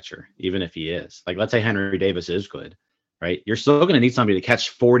backup catcher, even if he is. Like, let's say Henry Davis is good, right? You're still going to need somebody to catch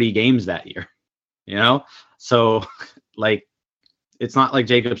 40 games that year, So, like, it's not like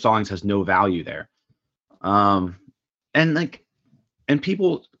Jacob Stallings has no value there. And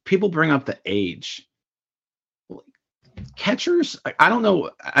people bring up the age. Catchers, I don't know.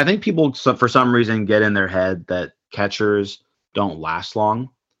 I think people, for some reason, get in their head that catchers don't last long.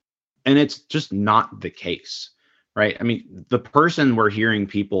 And it's just not the case, right? I mean, the person we're hearing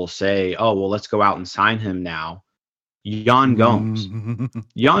people say, oh, well, let's go out and sign him now, Yan Gomes.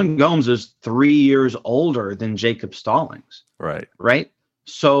 Yan Gomes is 3 years older than Jacob Stallings. Right.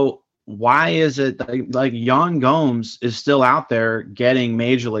 So why is it like Yan Gomes is still out there getting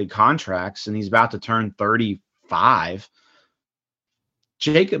major league contracts and he's about to turn 35?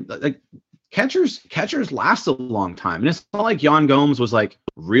 Jacob, like, catchers last a long time. And it's not like Yan Gomes was like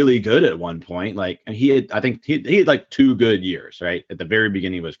really good at one point. Like, I think he had like 2 good years, right, at the very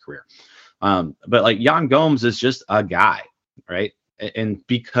beginning of his career. But like Yan Gomes is just a guy, right? And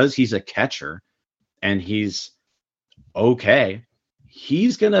because he's a catcher and he's okay,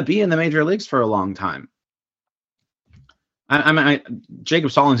 he's going to be in the major leagues for a long time. I mean,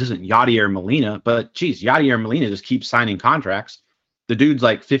 Jacob Stallings isn't Yadier Molina, but geez, Yadier Molina just keeps signing contracts. The dude's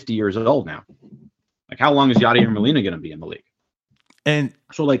like 50 years old now. Like, how long is Yadier Molina going to be in the league? And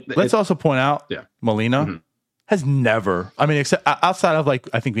so, like, let's also point out, Molina has never, I mean, except outside of like,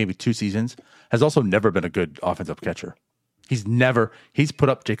 I think maybe 2 seasons, has also never been a good offensive catcher. He's put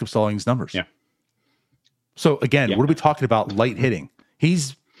up Jacob Stallings numbers. Yeah. So again, what are we talking about? Light hitting.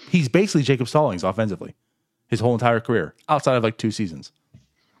 He's basically Jacob Stallings offensively his whole entire career outside of like 2 seasons.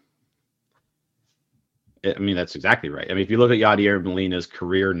 I mean, that's exactly right. I mean, if you look at Yadier Molina's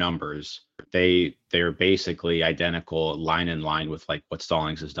career numbers, they're basically identical, line in line with like what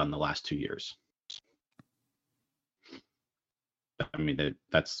Stallings has done the last 2 years. I mean,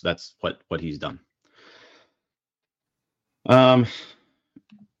 that's what he's done.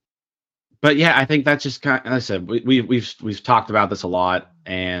 But yeah, I think that's just kind of, like I said, we've talked about this a lot,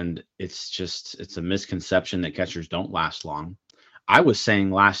 and it's a misconception that catchers don't last long. I was saying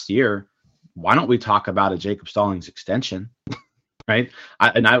last year, why don't we talk about a Jacob Stallings extension? Right.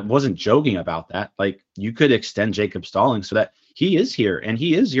 I wasn't joking about that. Like, you could extend Jacob Stallings so that he is here and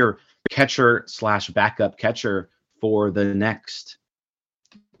he is your catcher / backup catcher for the next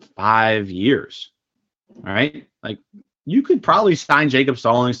 5 years. All right. Like, you could probably sign Jacob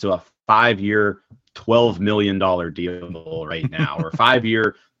Stallings to a 5-year, $12 million deal right now, or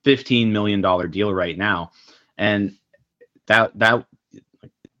 5-year, $15 million deal right now. And that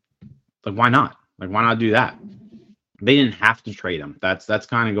like, why not? Like, why not do that? They didn't have to trade him. That's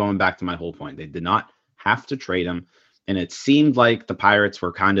kind of going back to my whole point. They did not have to trade him. And it seemed like the Pirates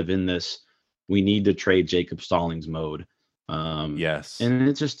were kind of in this, we need to trade Jacob Stallings mode. Yes. And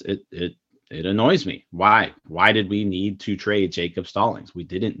it just, it annoys me. Why did we need to trade Jacob Stallings? We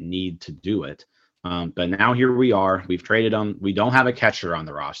didn't need to do it. But now here we are. We've traded him. We don't have a catcher on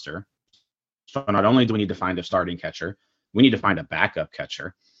the roster. So not only do we need to find a starting catcher, we need to find a backup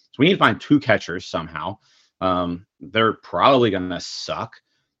catcher. So we need to find 2 catchers somehow. They're probably going to suck.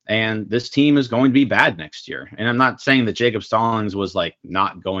 And this team is going to be bad next year. And I'm not saying that Jacob Stallings was like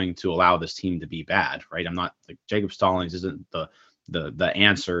not going to allow this team to be bad, right? I'm not like, Jacob Stallings isn't the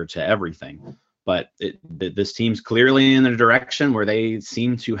answer to everything. But this team's clearly in a direction where they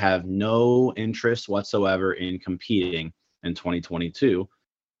seem to have no interest whatsoever in competing in 2022.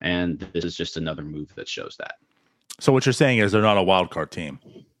 And this is just another move that shows that. So what you're saying is they're not a wild card team.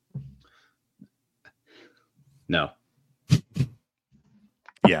 No.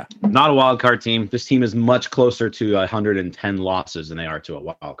 Yeah. Not a wild card team. This team is much closer to 110 losses than they are to a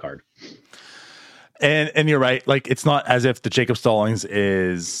wild card. And you're right. Like, it's not as if the Jacob Stallings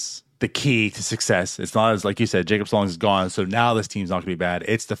is the key to success. It's not as, like you said, Jacob Stallings is gone, so now this team's not going to be bad.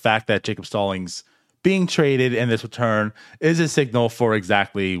 It's the fact that Jacob Stallings being traded in this return is a signal for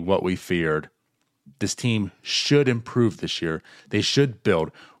exactly what we feared. This team should improve this year. They should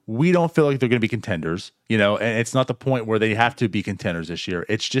build. We don't feel like they're going to be contenders, and it's not the point where they have to be contenders this year.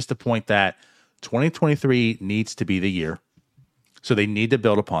 It's just the point that 2023 needs to be the year. So they need to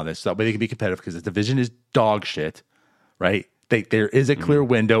build upon this so that way they can be competitive, because the division is dog shit, right? There is a clear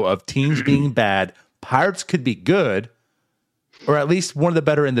window of teams being bad. Pirates could be good, or at least one of the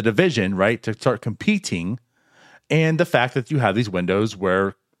better in the division, right, to start competing. And the fact that you have these windows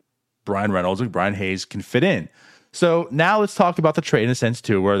where Brian Reynolds and Brian Hayes can fit in. So now let's talk about the trade in a sense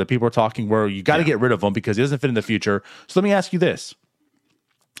too, where the people are talking where you got to get rid of him because he doesn't fit in the future. So let me ask you this.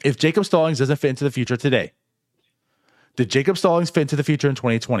 If Jacob Stallings doesn't fit into the future today, Did Jacob Stallings fit into the future in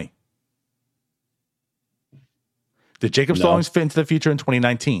 2020? Did Jacob Stallings fit into the future in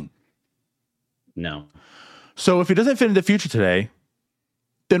 2019? No. So if he doesn't fit into the future today,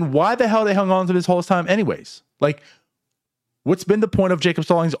 then why the hell they hung on to this whole time anyways? Like, what's been the point of Jacob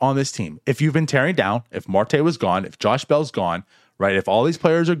Stallings on this team? If you've been tearing down, if Marte was gone, if Josh Bell's gone, right? If all these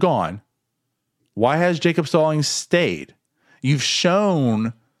players are gone, why has Jacob Stallings stayed? You've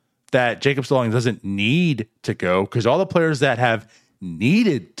shown that Jacob Stallings doesn't need to go because all the players that have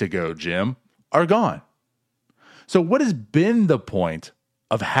needed to go, Jim, are gone. So what has been the point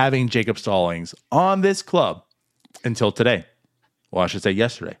of having Jacob Stallings on this club until today? Well, I should say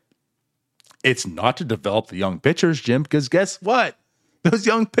yesterday. It's not to develop the young pitchers, Jim, because guess what? Those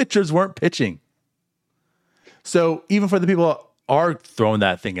young pitchers weren't pitching. So even for the people that are throwing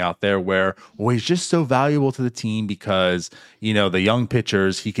that thing out there where, well, he's just so valuable to the team because, you know, the young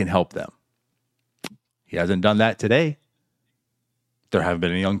pitchers, he can help them. He hasn't done that today. There haven't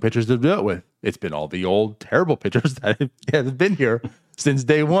been any young pitchers to do it with. It's been all the old terrible pitchers that have been here since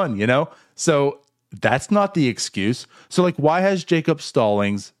day one, you know? So that's not the excuse. So, like, why has Jacob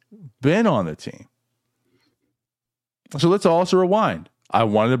Stallings been on the team? So let's also rewind. I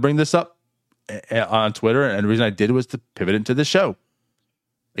wanted to bring this up on Twitter, and the reason I did was to pivot into the show.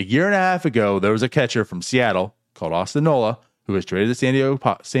 A year and a half ago, there was a catcher from Seattle called Austin Nola who was traded to San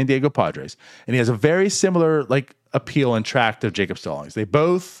Diego Padres, and he has a very similar like appeal and tract of Jacob Stallings. They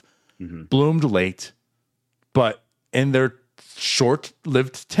both bloomed late, but in their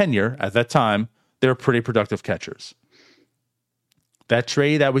short-lived tenure at that time, they were pretty productive catchers. That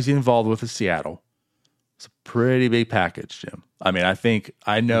trade that was involved with Seattle was a pretty big package, Jim. I mean,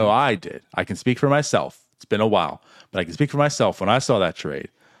 I know I did. I can speak for myself. It's been a while, but I can speak for myself. When I saw that trade,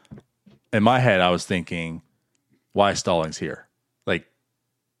 in my head, I was thinking, why is Stallings here? Like,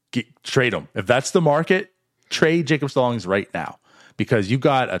 trade him. If that's the market, trade Jacob Stallings right now. Because you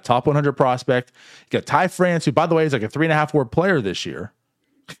got a top 100 prospect. You got Ty France, who, by the way, is like a 3.5 WAR player this year.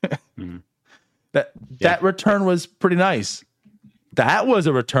 That return was pretty nice. That was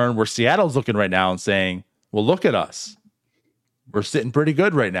a return where Seattle's looking right now and saying, well, look at us. We're sitting pretty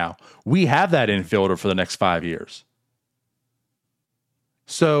good right now. We have that infielder for the next 5 years.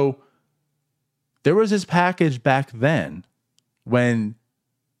 So there was this package back then when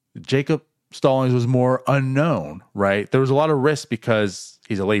Jacob Stallings was more unknown, right? There was a lot of risk because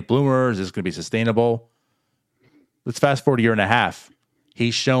he's a late bloomer. Is this going to be sustainable? Let's fast forward a year and a half.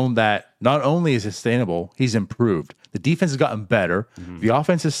 He's shown that not only is it sustainable, he's improved. The defense has gotten better. The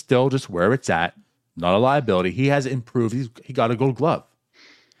offense is still just where it's at. Not a liability. He has improved. He got a Gold Glove.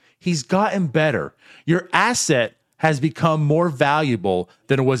 He's gotten better. Your asset has become more valuable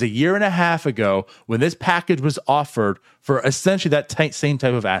than it was a year and a half ago when this package was offered for essentially that same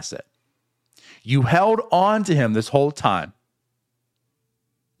type of asset. You held on to him this whole time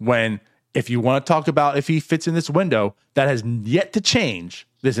when, if you want to talk about if he fits in this window, that has yet to change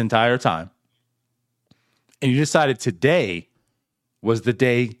this entire time. And you decided today was the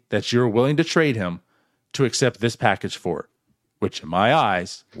day that you're willing to trade him to accept this package for it, which in my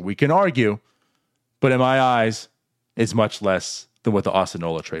eyes, we can argue, but in my eyes, is much less than what the Austin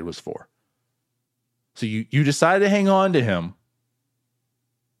Nola trade was for. So you decided to hang on to him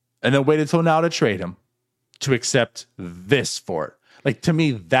and then waited till now to trade him to accept this for it. Like, to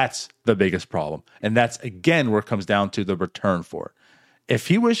me, that's the biggest problem. And that's, again, where it comes down to the return for it. If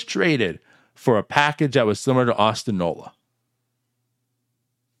he was traded for a package that was similar to Austin Nola,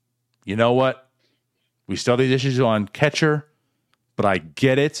 you know what? We still have these issues on catcher, but I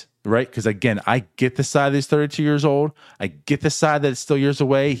get it, right? Because, again, I get the side that he's 32 years old. I get the side that it's still years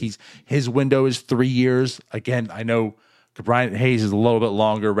away. His window is 3 years. Again, I know Brian Hayes is a little bit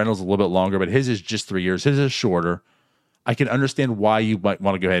longer. Reynolds a little bit longer, but his is just 3 years. His is shorter. I can understand why you might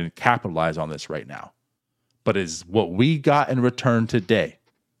want to go ahead and capitalize on this right now. But is what we got in return today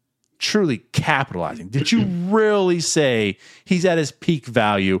truly capitalizing? Did you really say he's at his peak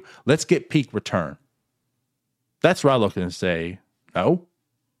value? Let's get peak return. That's where I look and say, no.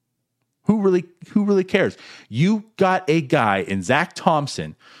 Who really cares? You got a guy in Zach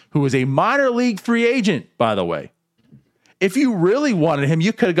Thompson who was a minor league free agent, by the way. If you really wanted him,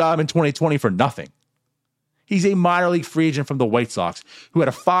 you could have got him in 2020 for nothing. He's a minor league free agent from the White Sox who had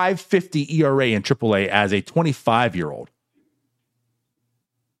a 5.50 ERA in AAA as a 25-year-old.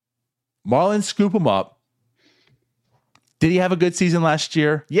 Marlins scoop him up. Did he have a good season last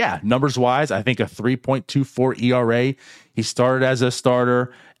year? Yeah, numbers-wise, I think a 3.24 ERA. He started as a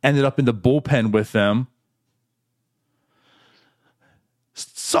starter, ended up in the bullpen with them.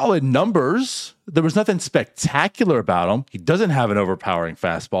 Solid numbers. There was nothing spectacular about him. He doesn't have an overpowering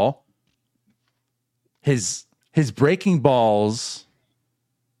fastball. His his breaking balls.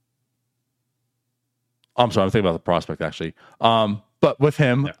 I'm sorry, I'm thinking about the prospect actually. But with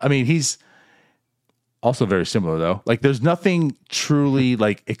him, I mean, he's also very similar though. Like, there's nothing truly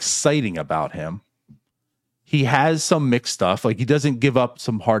like exciting about him. He has some mixed stuff. Like, he doesn't give up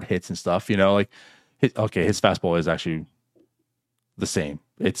some hard hits and stuff. You know, like his fastball is actually the same.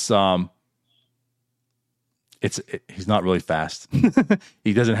 He's not really fast.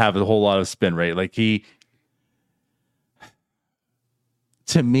 He doesn't have a whole lot of spin rate. Like,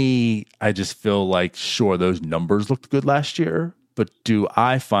 to me, I just feel like, sure, those numbers looked good last year, but do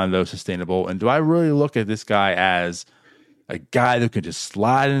I find those sustainable? And do I really look at this guy as a guy that could just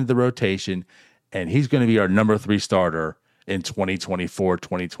slide into the rotation and he's going to be our number 3 starter in 2024,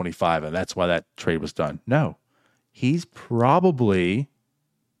 2025, and that's why that trade was done? No, he's probably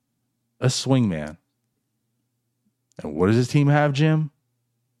a swingman. And what does his team have, Jim?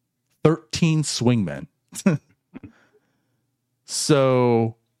 13 swingmen.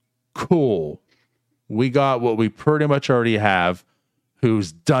 So, cool. We got what we pretty much already have,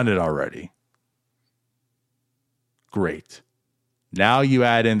 who's done it already. Great. Now you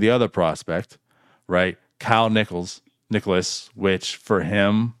add in the other prospect, right? Kyle Nicholas, which for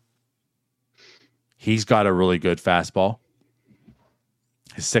him, he's got a really good fastball.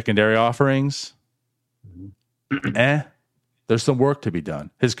 His secondary offerings, there's some work to be done.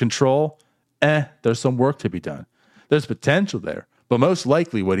 His control, there's some work to be done. There's potential there. But most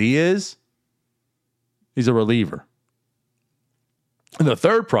likely what he is, he's a reliever. And the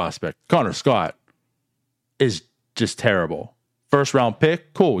third prospect, Connor Scott, is just terrible. First round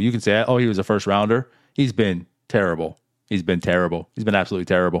pick, cool. You can say, oh, he was a first rounder. He's been terrible. He's been absolutely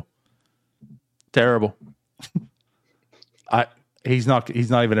terrible. Terrible. He's not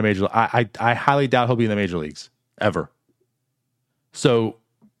even a major. I highly doubt he'll be in the major leagues ever. So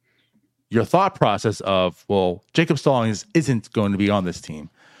your thought process of, well, Jacob Stallings isn't going to be on this team.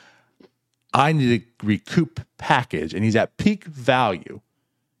 I need a recoup package, and he's at peak value.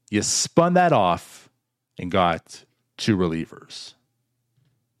 You spun that off and got 2 relievers.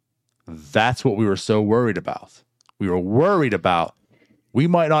 That's what we were so worried about. We were worried about we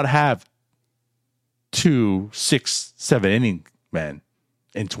might not have 2 6-7 inning men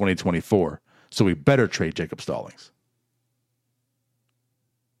in 2024, so we better trade Jacob Stallings.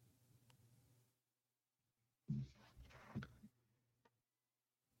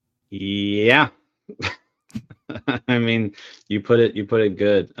 Yeah. I mean, you put it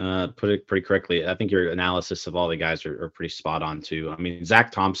good. Put it pretty correctly. I think your analysis of all the guys are pretty spot on too. I mean,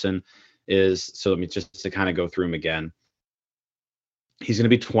 Zach Thompson is, so let me just to kind of go through him again. He's going to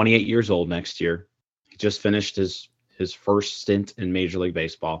be 28 years old next year. He just finished his first stint in Major League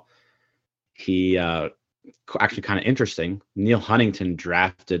Baseball. He actually, kind of interesting, Neil Huntington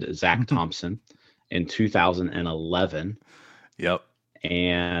drafted Zach Thompson in 2011. Yep.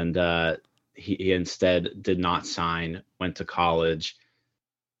 And he instead did not sign, went to college,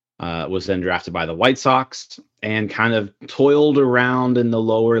 was then drafted by the White Sox, and kind of toiled around in the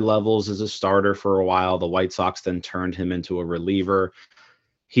lower levels as a starter for a while. The White Sox then turned him into a reliever.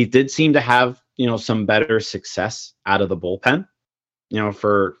 He did seem to have, some better success out of the bullpen,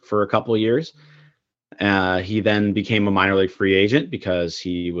 for a couple of years. He then became a minor league free agent because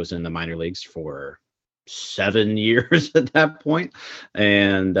he was in the minor leagues for 7 years at that point.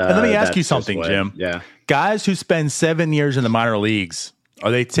 And let me ask you something, Jim. Yeah. Guys who spend 7 years in the minor leagues, are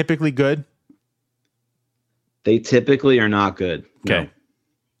they typically good? They typically are not good. Okay. No.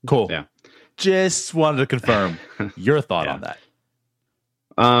 Cool. Yeah. Just wanted to confirm your thought on that.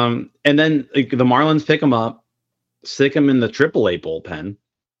 And then the Marlins pick him up, stick him in the AAA bullpen.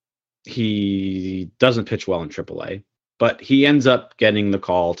 He doesn't pitch well in AAA, but he ends up getting the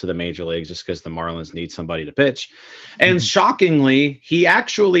call to the major leagues just because the Marlins need somebody to pitch. And shockingly, he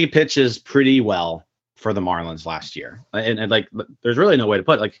actually pitches pretty well for the Marlins last year. And like, there's really no way to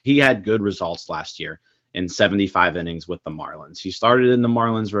put it. Like, he had good results last year in 75 innings with the Marlins. He started in the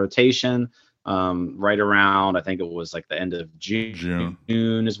Marlins rotation right around, I think it was like the end of June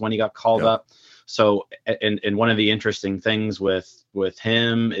is when he got called up. So, and one of the interesting things with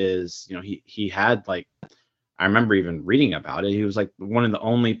him is, he had, like, I remember even reading about it. He was like one of the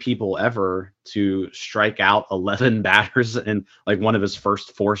only people ever to strike out 11 batters in like one of his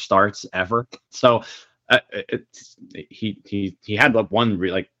first 4 starts ever. So he had like one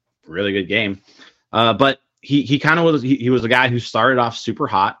really good game. But he kind of was, he was a guy who started off super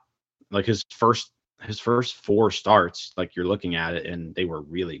hot. Like his first 4 starts, like you're looking at it, and they were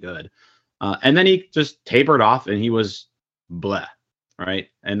really good. And then he just tapered off, and he was bleh, right?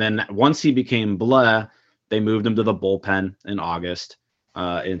 And then once he became bleh, they moved him to the bullpen in August.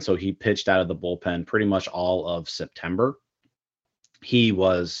 And so he pitched out of the bullpen pretty much all of September. He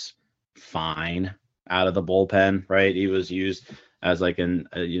was fine out of the bullpen, right? He was used as like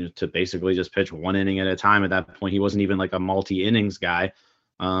to basically just pitch one inning at a time. At that point, he wasn't even like a multi-innings guy.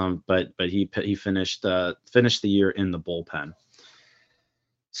 But he finished the year in the bullpen.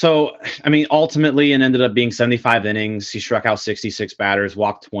 So, I mean, ultimately, it ended up being 75 innings. He struck out 66 batters,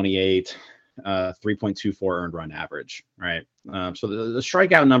 walked 28, 3.24 earned run average, right? So the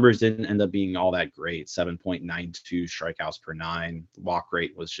strikeout numbers didn't end up being all that great. 7.92 strikeouts per nine. Walk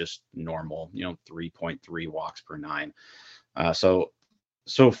rate was just normal, 3.3 walks per nine. So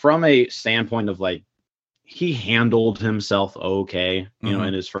from a standpoint of like, he handled himself okay,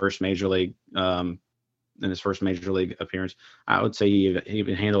 in his first major league appearance. I would say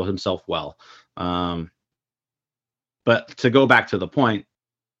he handled himself well. But to go back to the point,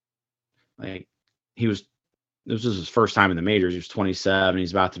 like this was his first time in the majors. He was 27.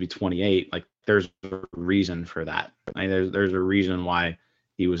 He's about to be 28. Like there's a reason for that. Like, there's a reason why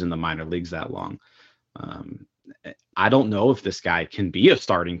he was in the minor leagues that long. I don't know if this guy can be a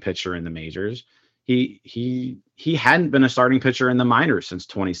starting pitcher in the majors. He hadn't been a starting pitcher in the minors since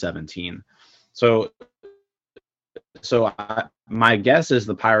 2017. So my guess is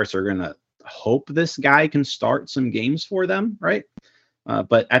the Pirates are going to hope this guy can start some games for them, right?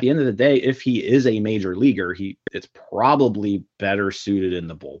 But at the end of the day, if he is a major leaguer, it's probably better suited in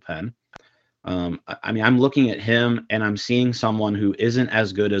the bullpen. I mean, I'm looking at him and I'm seeing someone who isn't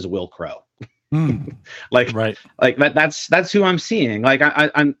as good as Will Crow. Right. Like that's who I'm seeing. Like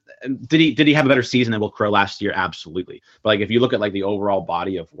I'm did he have a better season than Will Crow last year? Absolutely. But like if you look at like the overall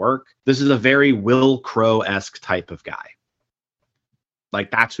body of work, this is a very Will Crow-esque type of guy.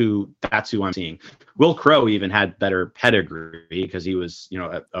 Like that's who I'm seeing. Will Crow even had better pedigree because he was,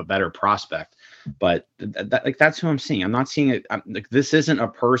 a better prospect. But that's who I'm seeing. I'm not seeing it. Like this isn't a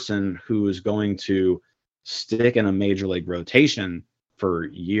person who is going to stick in a major league rotation for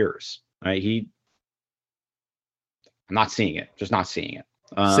years. Right? I'm not seeing it. Just not seeing it.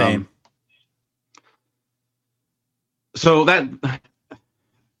 Same. So that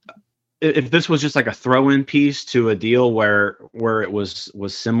if this was just like a throw-in piece to a deal where it was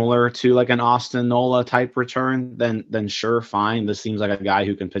similar to like an Austin Nola type return, then sure, fine. This seems like a guy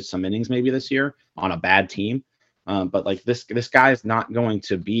who can pitch some innings maybe this year on a bad team. But like this guy is not going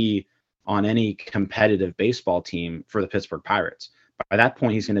to be on any competitive baseball team for the Pittsburgh Pirates. By that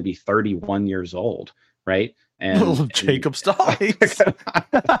point, he's going to be 31 years old, right? And Jacob Stallings.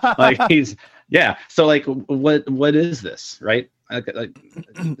 Like So like, what is this, right? Like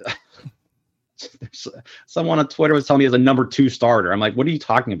someone on Twitter was telling me he's a number 2 starter. I'm like, what are you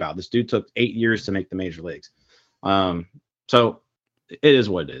talking about? This dude took 8 years to make the major leagues. So it is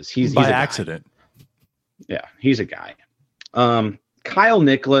what it is. He's by a accident. Yeah, he's a guy. Kyle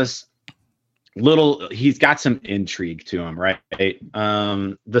Nicholas, he's got some intrigue to him, right?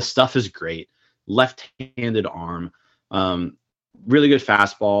 The stuff is great. Left-handed arm, really good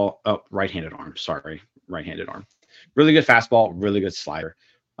fastball. Oh, right-handed arm. Sorry, right-handed arm. Really good fastball, really good slider.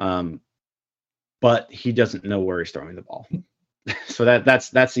 But he doesn't know where he's throwing the ball. So that's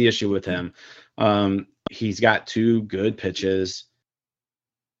the issue with him. He's got 2 good pitches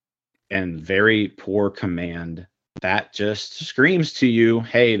and very poor command. That just screams to you,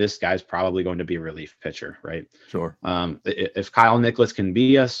 hey, this guy's probably going to be a relief pitcher, right? Sure. If Kyle Nicholas can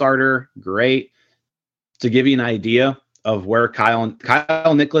be a starter, great. To give you an idea of where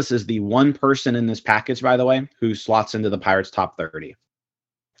Kyle Nicholas is the one person in this package, by the way, who slots into the Pirates top 30.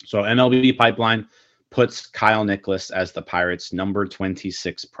 So MLB Pipeline puts Kyle Nicholas as the Pirates number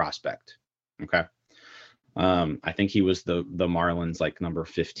 26 prospect. Okay. I think he was the Marlins like number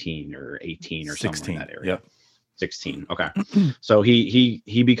 15 or 18 or 16, somewhere in that area. Yep. 16. Okay. So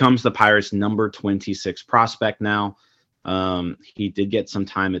he becomes the Pirates number 26 prospect now. He did get some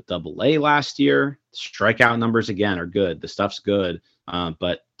time at AA last year. Strikeout numbers again are good. The stuff's good,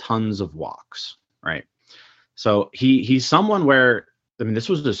 but tons of walks, right? So he's someone where, I mean, this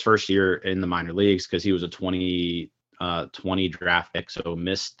was his first year in the minor leagues because he was a 2020 draft pick, so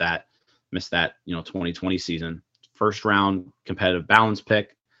missed that 2020 season. First round competitive balance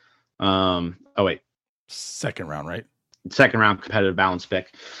pick. Second round, right? Second round competitive balance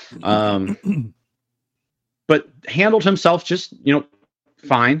pick. But handled himself just,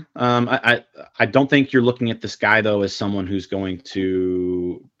 fine. I don't think you're looking at this guy, though, as someone who's going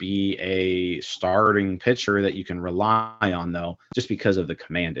to be a starting pitcher that you can rely on, though, just because of the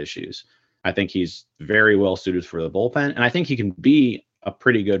command issues. I think he's very well suited for the bullpen, and I think he can be a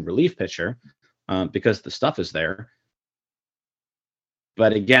pretty good relief pitcher because the stuff is there.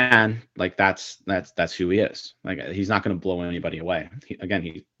 But again, like that's who he is. Like he's not going to blow anybody away.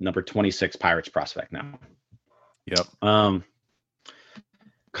 He's number 26 Pirates prospect now. Yep.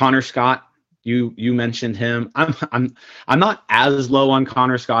 Connor Scott, you mentioned him. I'm not as low on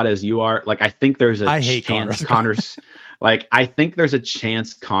Connor Scott as you are. Like I think there's a chance I think there's a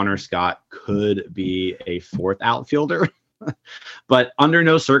chance Connor Scott could be a fourth outfielder. But under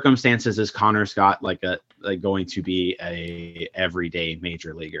no circumstances is Connor Scott going to be a everyday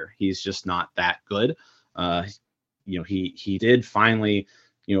major leaguer. He's just not that good. He did finally,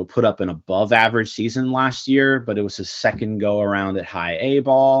 put up an above average season last year, but it was his second go around at high A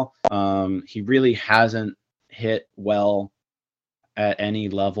ball. He really hasn't hit well at any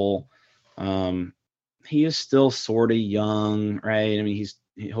level. He is still sort of young, right? I mean,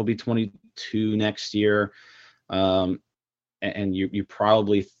 he'll be 22 next year. And you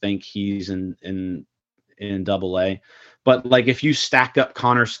probably think he's in Double-A, but like if you stack up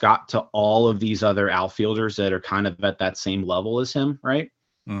Connor Scott to all of these other outfielders that are kind of at that same level as him, right?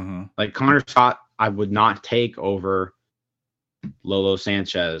 Mm-hmm. Like Connor Scott, I would not take over Lolo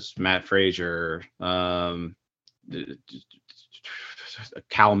Sanchez, Matt Frazier,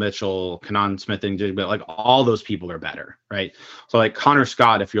 Cal Mitchell, Kanan Smith, but like all those people are better, right? So like Connor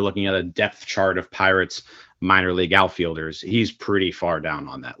Scott, if you're looking at a depth chart of Pirates minor league outfielders, he's pretty far down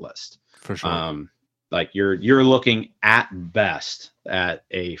on that list for sure. Like you're looking at best at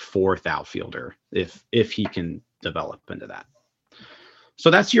a fourth outfielder if he can develop into that. So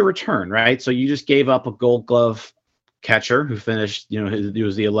that's your return, right? So you just gave up a Gold Glove catcher who finished, he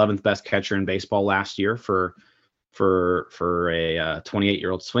was the 11th best catcher in baseball last year for a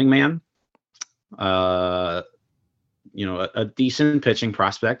 28-year-old swingman. A decent pitching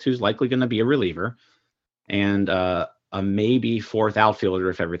prospect who's likely going to be a reliever. And a maybe fourth outfielder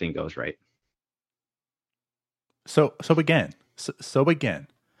if everything goes right. So again,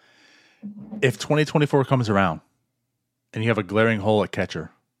 if 2024 comes around and you have a glaring hole at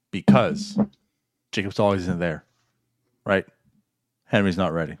catcher because Jacob Stallings isn't there, right? Henry's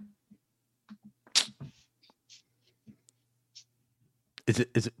not ready. Is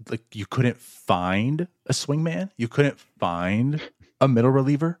it like you couldn't find a swingman? You couldn't find a middle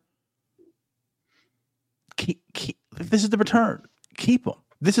reliever? This is the return. Keep him.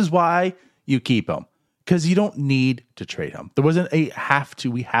 This is why you keep him, because you don't need to trade him. There wasn't we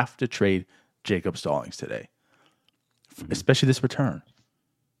have to trade Jacob Stallings today, especially this return.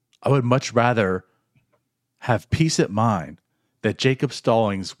 I would much rather have peace of mind that Jacob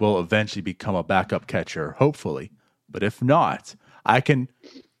Stallings will eventually become a backup catcher, hopefully. But if not, I can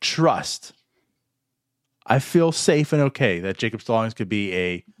trust. I feel safe and okay that Jacob Stallings could be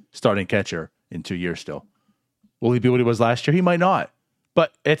a starting catcher in 2 years still. Will he be what he was last year? He might not.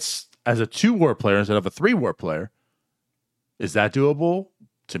 But it's as a 2-WAR player instead of a 3-WAR player. Is that doable?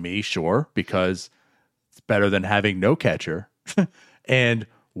 To me, sure, because it's better than having no catcher. And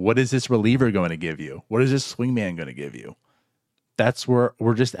what is this reliever going to give you? What is this swingman going to give you? That's where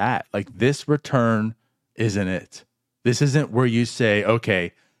we're just at. Like, this return isn't it. This isn't where you say,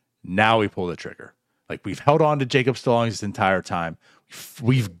 okay, now we pull the trigger. Like, we've held on to Jacob Stallings this entire time.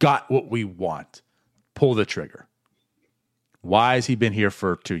 We've got what we want. Pull the trigger. Why has he been here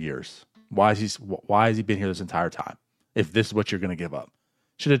for 2 years? Why has he been here this entire time? If this is what you're going to give up,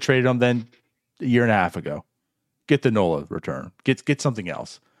 should have traded him then a year and a half ago. Get the Nola return. Get something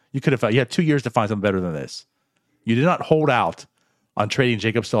else. You could have. You had 2 years to find something better than this. You did not hold out on trading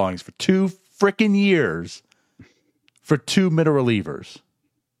Jacob Stallings for 2 freaking years for 2 middle relievers.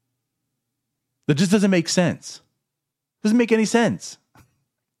 That just doesn't make sense. Doesn't make any sense.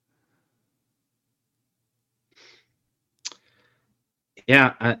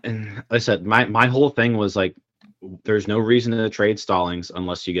 Yeah, and like I said, my whole thing was like, there's no reason to trade Stallings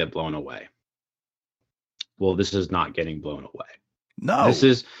unless you get blown away. Well, this is not getting blown away. No,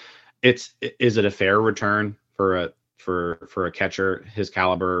 is it a fair return for a catcher his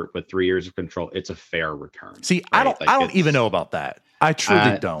caliber with 3 years of control? It's a fair return. See, right? I don't even know about that. I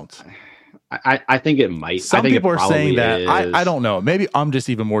truly don't. I think it might. Some people are saying that. I don't know. Maybe I'm just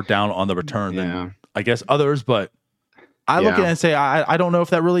even more down on the return than I guess others, but I look at it and say, I don't know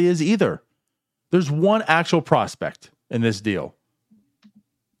if that really is either. There's one actual prospect in this deal.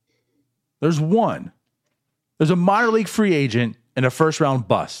 There's one. There's a minor league free agent and a first-round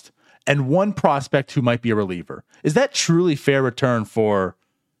bust, and one prospect who might be a reliever. Is that truly fair return for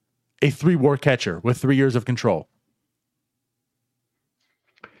a 3-WAR catcher with 3 years of control?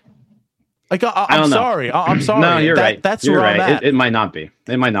 Like I I'm don't know. sorry. I'm sorry. No, you're right. That's you're where right. I'm at. It might not be.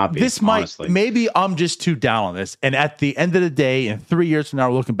 It might not be. This honestly. maybe I'm just too down on this. And at the end of the day, in 3 years from now,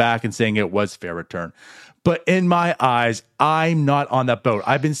 we're looking back and saying it was fair return. But in my eyes, I'm not on that boat.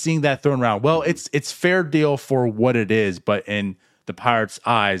 I've been seeing that thrown around. Well, it's fair deal for what it is, but in the Pirates'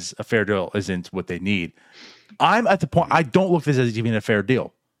 eyes, a fair deal isn't what they need. I'm at the point I don't look at this as even a fair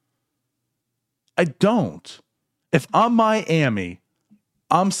deal. I don't. If I'm Miami,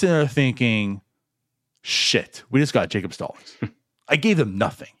 I'm sitting there thinking, shit, we just got Jacob Stallings. I gave them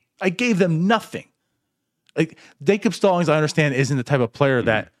nothing. Like Jacob Stallings, I understand, isn't the type of player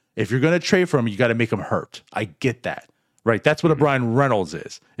that if you're going to trade for him, you got to make him hurt. I get that. Right? That's what a Brian Reynolds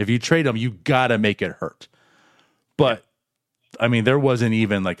is. If you trade him, you got to make it hurt. But, I mean, there wasn't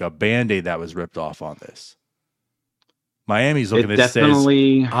even like a Band-Aid that was ripped off on this. Miami's looking at this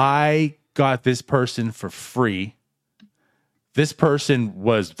definitely says, I got this person for free. This person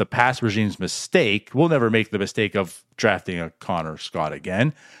was the past regime's mistake. We'll never make the mistake of drafting a Connor Scott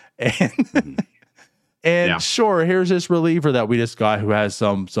again. And sure, here's this reliever that we just got who has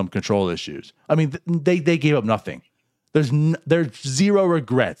some control issues. I mean, they gave up nothing. There's zero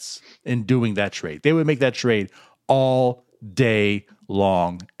regrets in doing that trade. They would make that trade all day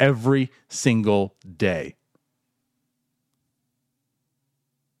long, every single day.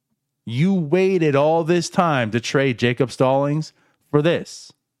 You waited all this time to trade Jacob Stallings for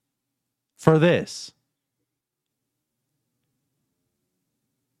this.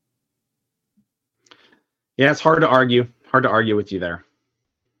 Yeah, it's hard to argue. Hard to argue with you there.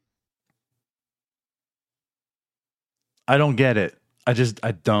 I don't get it. I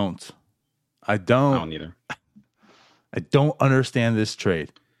don't. I don't either. I don't understand this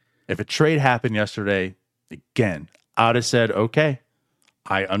trade. If a trade happened yesterday, again, I would have said, okay,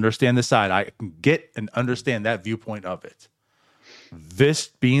 I understand the side. I can get and understand that viewpoint of it. This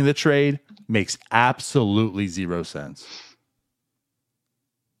being the trade makes absolutely zero sense.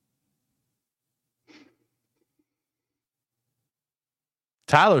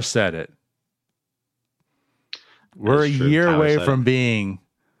 Tyler said it. We're a year away from being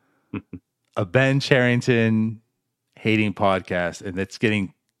a Ben Cherington hating podcast, and it's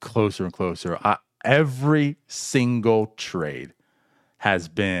getting closer and closer. Every single trade has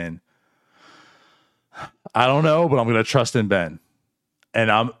been, I don't know, but I'm going to trust in Ben.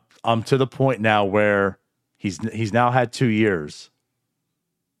 And I'm to the point now where he's now had 2 years.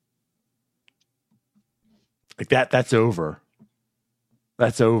 Like that's over.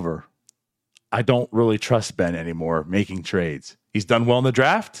 That's over. I don't really trust Ben anymore making trades. He's done well in the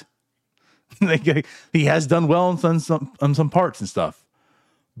draft. He has done well on some parts and stuff.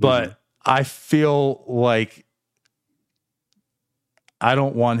 But I feel like I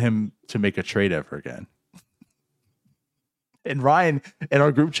don't want him to make a trade ever again. And Ryan, in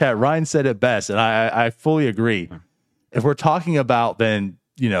our group chat, Ryan said it best, and I fully agree. If we're talking about then,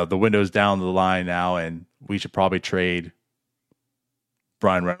 the window's down the line now, and we should probably trade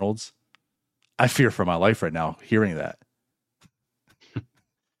Brian Reynolds, I fear for my life right now hearing that.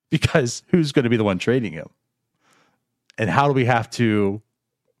 Because who's going to be the one trading him? And how do we have to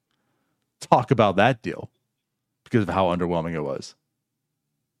talk about that deal because of how underwhelming it was?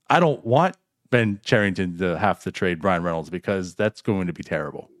 I don't want Ben Cherington to have to trade Brian Reynolds because that's going to be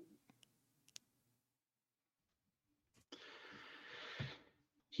terrible.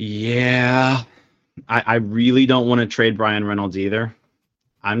 Yeah. I really don't want to trade Brian Reynolds either.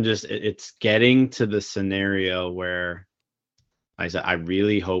 It's getting to the scenario where I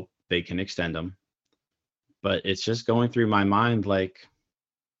really hope they can extend him. But it's just going through my mind, like,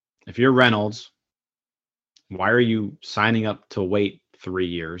 if you're Reynolds, why are you signing up to wait 3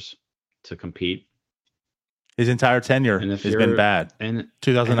 years to compete? His entire tenure has been bad. And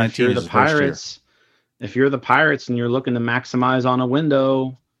 2019 is the Pirates. If you're the Pirates and you're looking to maximize on a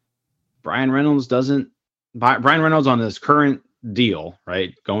window, Brian Reynolds on his current deal,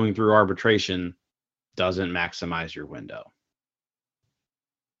 right, going through arbitration, doesn't maximize your window.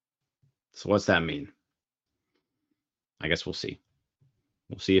 So what's that mean? I guess we'll see.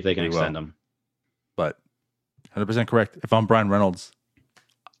 We'll see if they can extend him. But 100% correct. If I'm Brian Reynolds,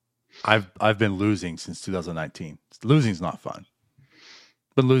 I've been losing since 2019. Losing's not fun.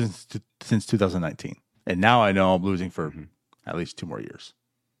 Been losing since 2019, and now I know I'm losing for at least 2 more years.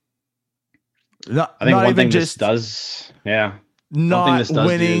 I think one thing this does, not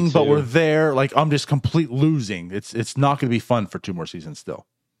winning, but we're there. Like, I'm just complete losing. It's not going to be fun for 2 more seasons still.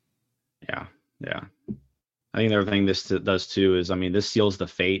 Yeah. I think the other thing this does too is, this seals the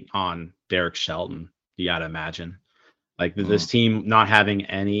fate on Derek Shelton. You got to imagine, like, this team not having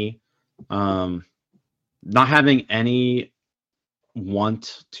any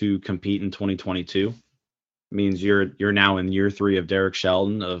want to compete in 2022 means you're now in year 3 of Derek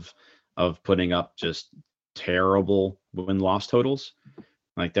Sheldon of putting up just terrible win-loss totals.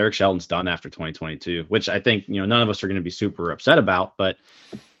 Like Derek Sheldon's done after 2022, which I think, none of us are going to be super upset about, but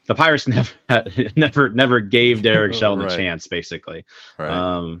the Pirates never gave Derek Sheldon a chance, basically.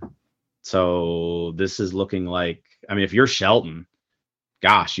 Right. So this is looking like, if you're Shelton,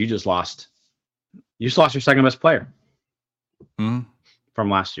 gosh, you just lost your second best player from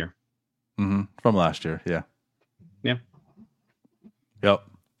last year. From last year, yeah. Yeah. Yep.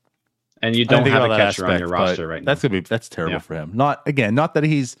 And you don't have a catcher on your roster right now. That's terrible for him. Not that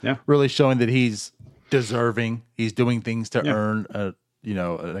he's really showing that he's deserving. He's doing things to earn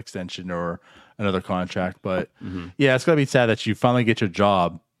an extension or another contract. But it's gonna be sad that you finally get your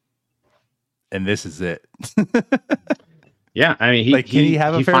job and this is it. Yeah, can he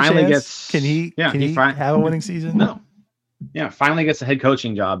have a fair chance? Can he have a winning season? No. Yeah, finally gets a head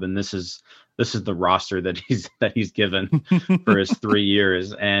coaching job, and this is the roster that he's given for his 3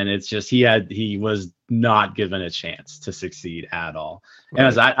 years, and it's just he was not given a chance to succeed at all. Right. And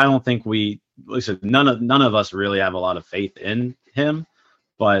as I don't think none of us really have a lot of faith in him,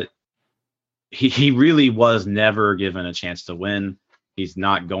 but he really was never given a chance to win. He's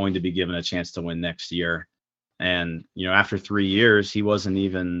not going to be given a chance to win next year. And after 3 years, he wasn't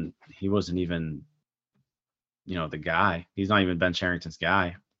even the guy. He's not even Ben Cherington's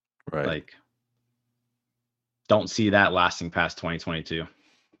guy. Right. Like, don't see that lasting past 2022.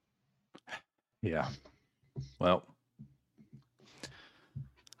 Yeah. Well,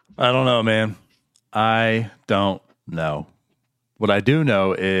 I don't know, man. I don't know. What I do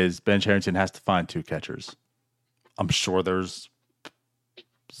know is Ben Cherington has to find 2 catchers. I'm sure there's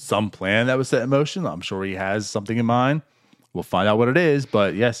some plan that was set in motion. I'm sure he has something in mind. We'll find out what it is.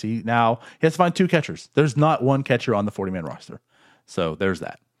 But yes, he has to find 2 catchers. There's not one catcher on the 40-man roster. So there's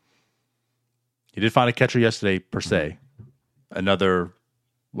that. He did find a catcher yesterday, per se. Another,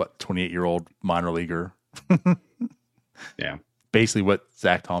 28-year-old minor leaguer. Yeah. Basically what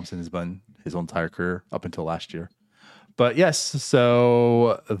Zach Thompson has been his entire career up until last year. But yes,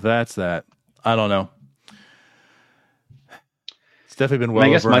 so that's that. I don't know. It's definitely been well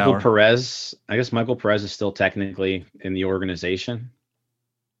over an hour. I guess Michael Perez is still technically in the organization.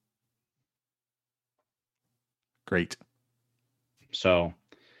 Great. So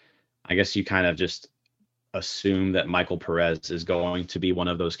I guess you kind of just assume that Michael Perez is going to be one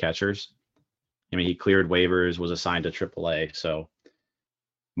of those catchers. He cleared waivers, was assigned to AAA. So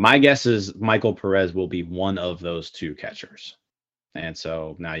my guess is Michael Perez will be one of those 2 catchers. And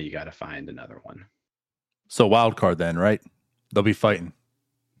so now you got to find another one. So wild card then, right? They'll be fighting.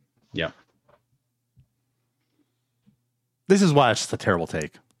 Yeah. This is why it's just a terrible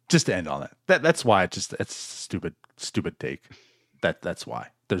take. Just to end on that. That's why it's stupid take. That's why.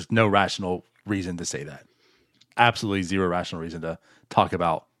 There's no rational reason to say that. Absolutely zero rational reason to talk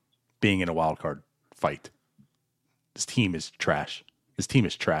about being in a wild card fight. This team is trash. This team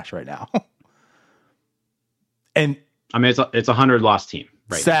is trash right now. And it's a 100-loss team.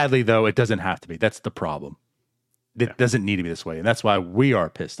 Right. Sadly, though, it doesn't have to be. That's the problem. It doesn't need to be this way. And that's why we are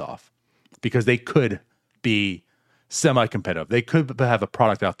pissed off, because they could be semi-competitive. They could have a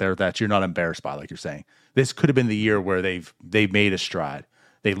product out there that you're not embarrassed by, like you're saying. This could have been the year where they've made a stride.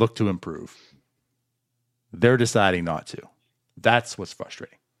 They look to improve. They're deciding not to. That's what's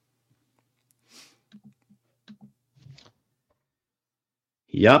frustrating.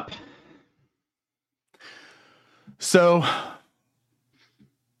 Yep. So,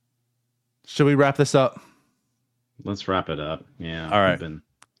 should we wrap this up? Let's wrap it up. Yeah. All right.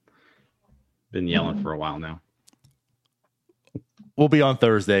 Been yelling for a while now. We'll be on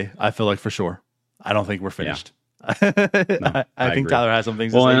Thursday, I feel like, for sure. I don't think we're finished. No, I think agree. Tyler has some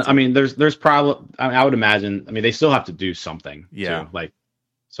things well, to say. there's probably, I would imagine, they still have to do something. Yeah. Too.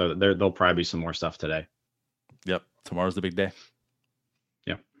 So there'll probably be some more stuff today. Yep. Tomorrow's the big day.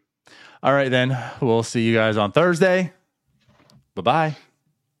 Yep. All right, then. We'll see you guys on Thursday. Bye-bye.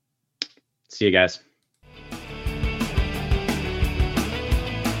 See you guys.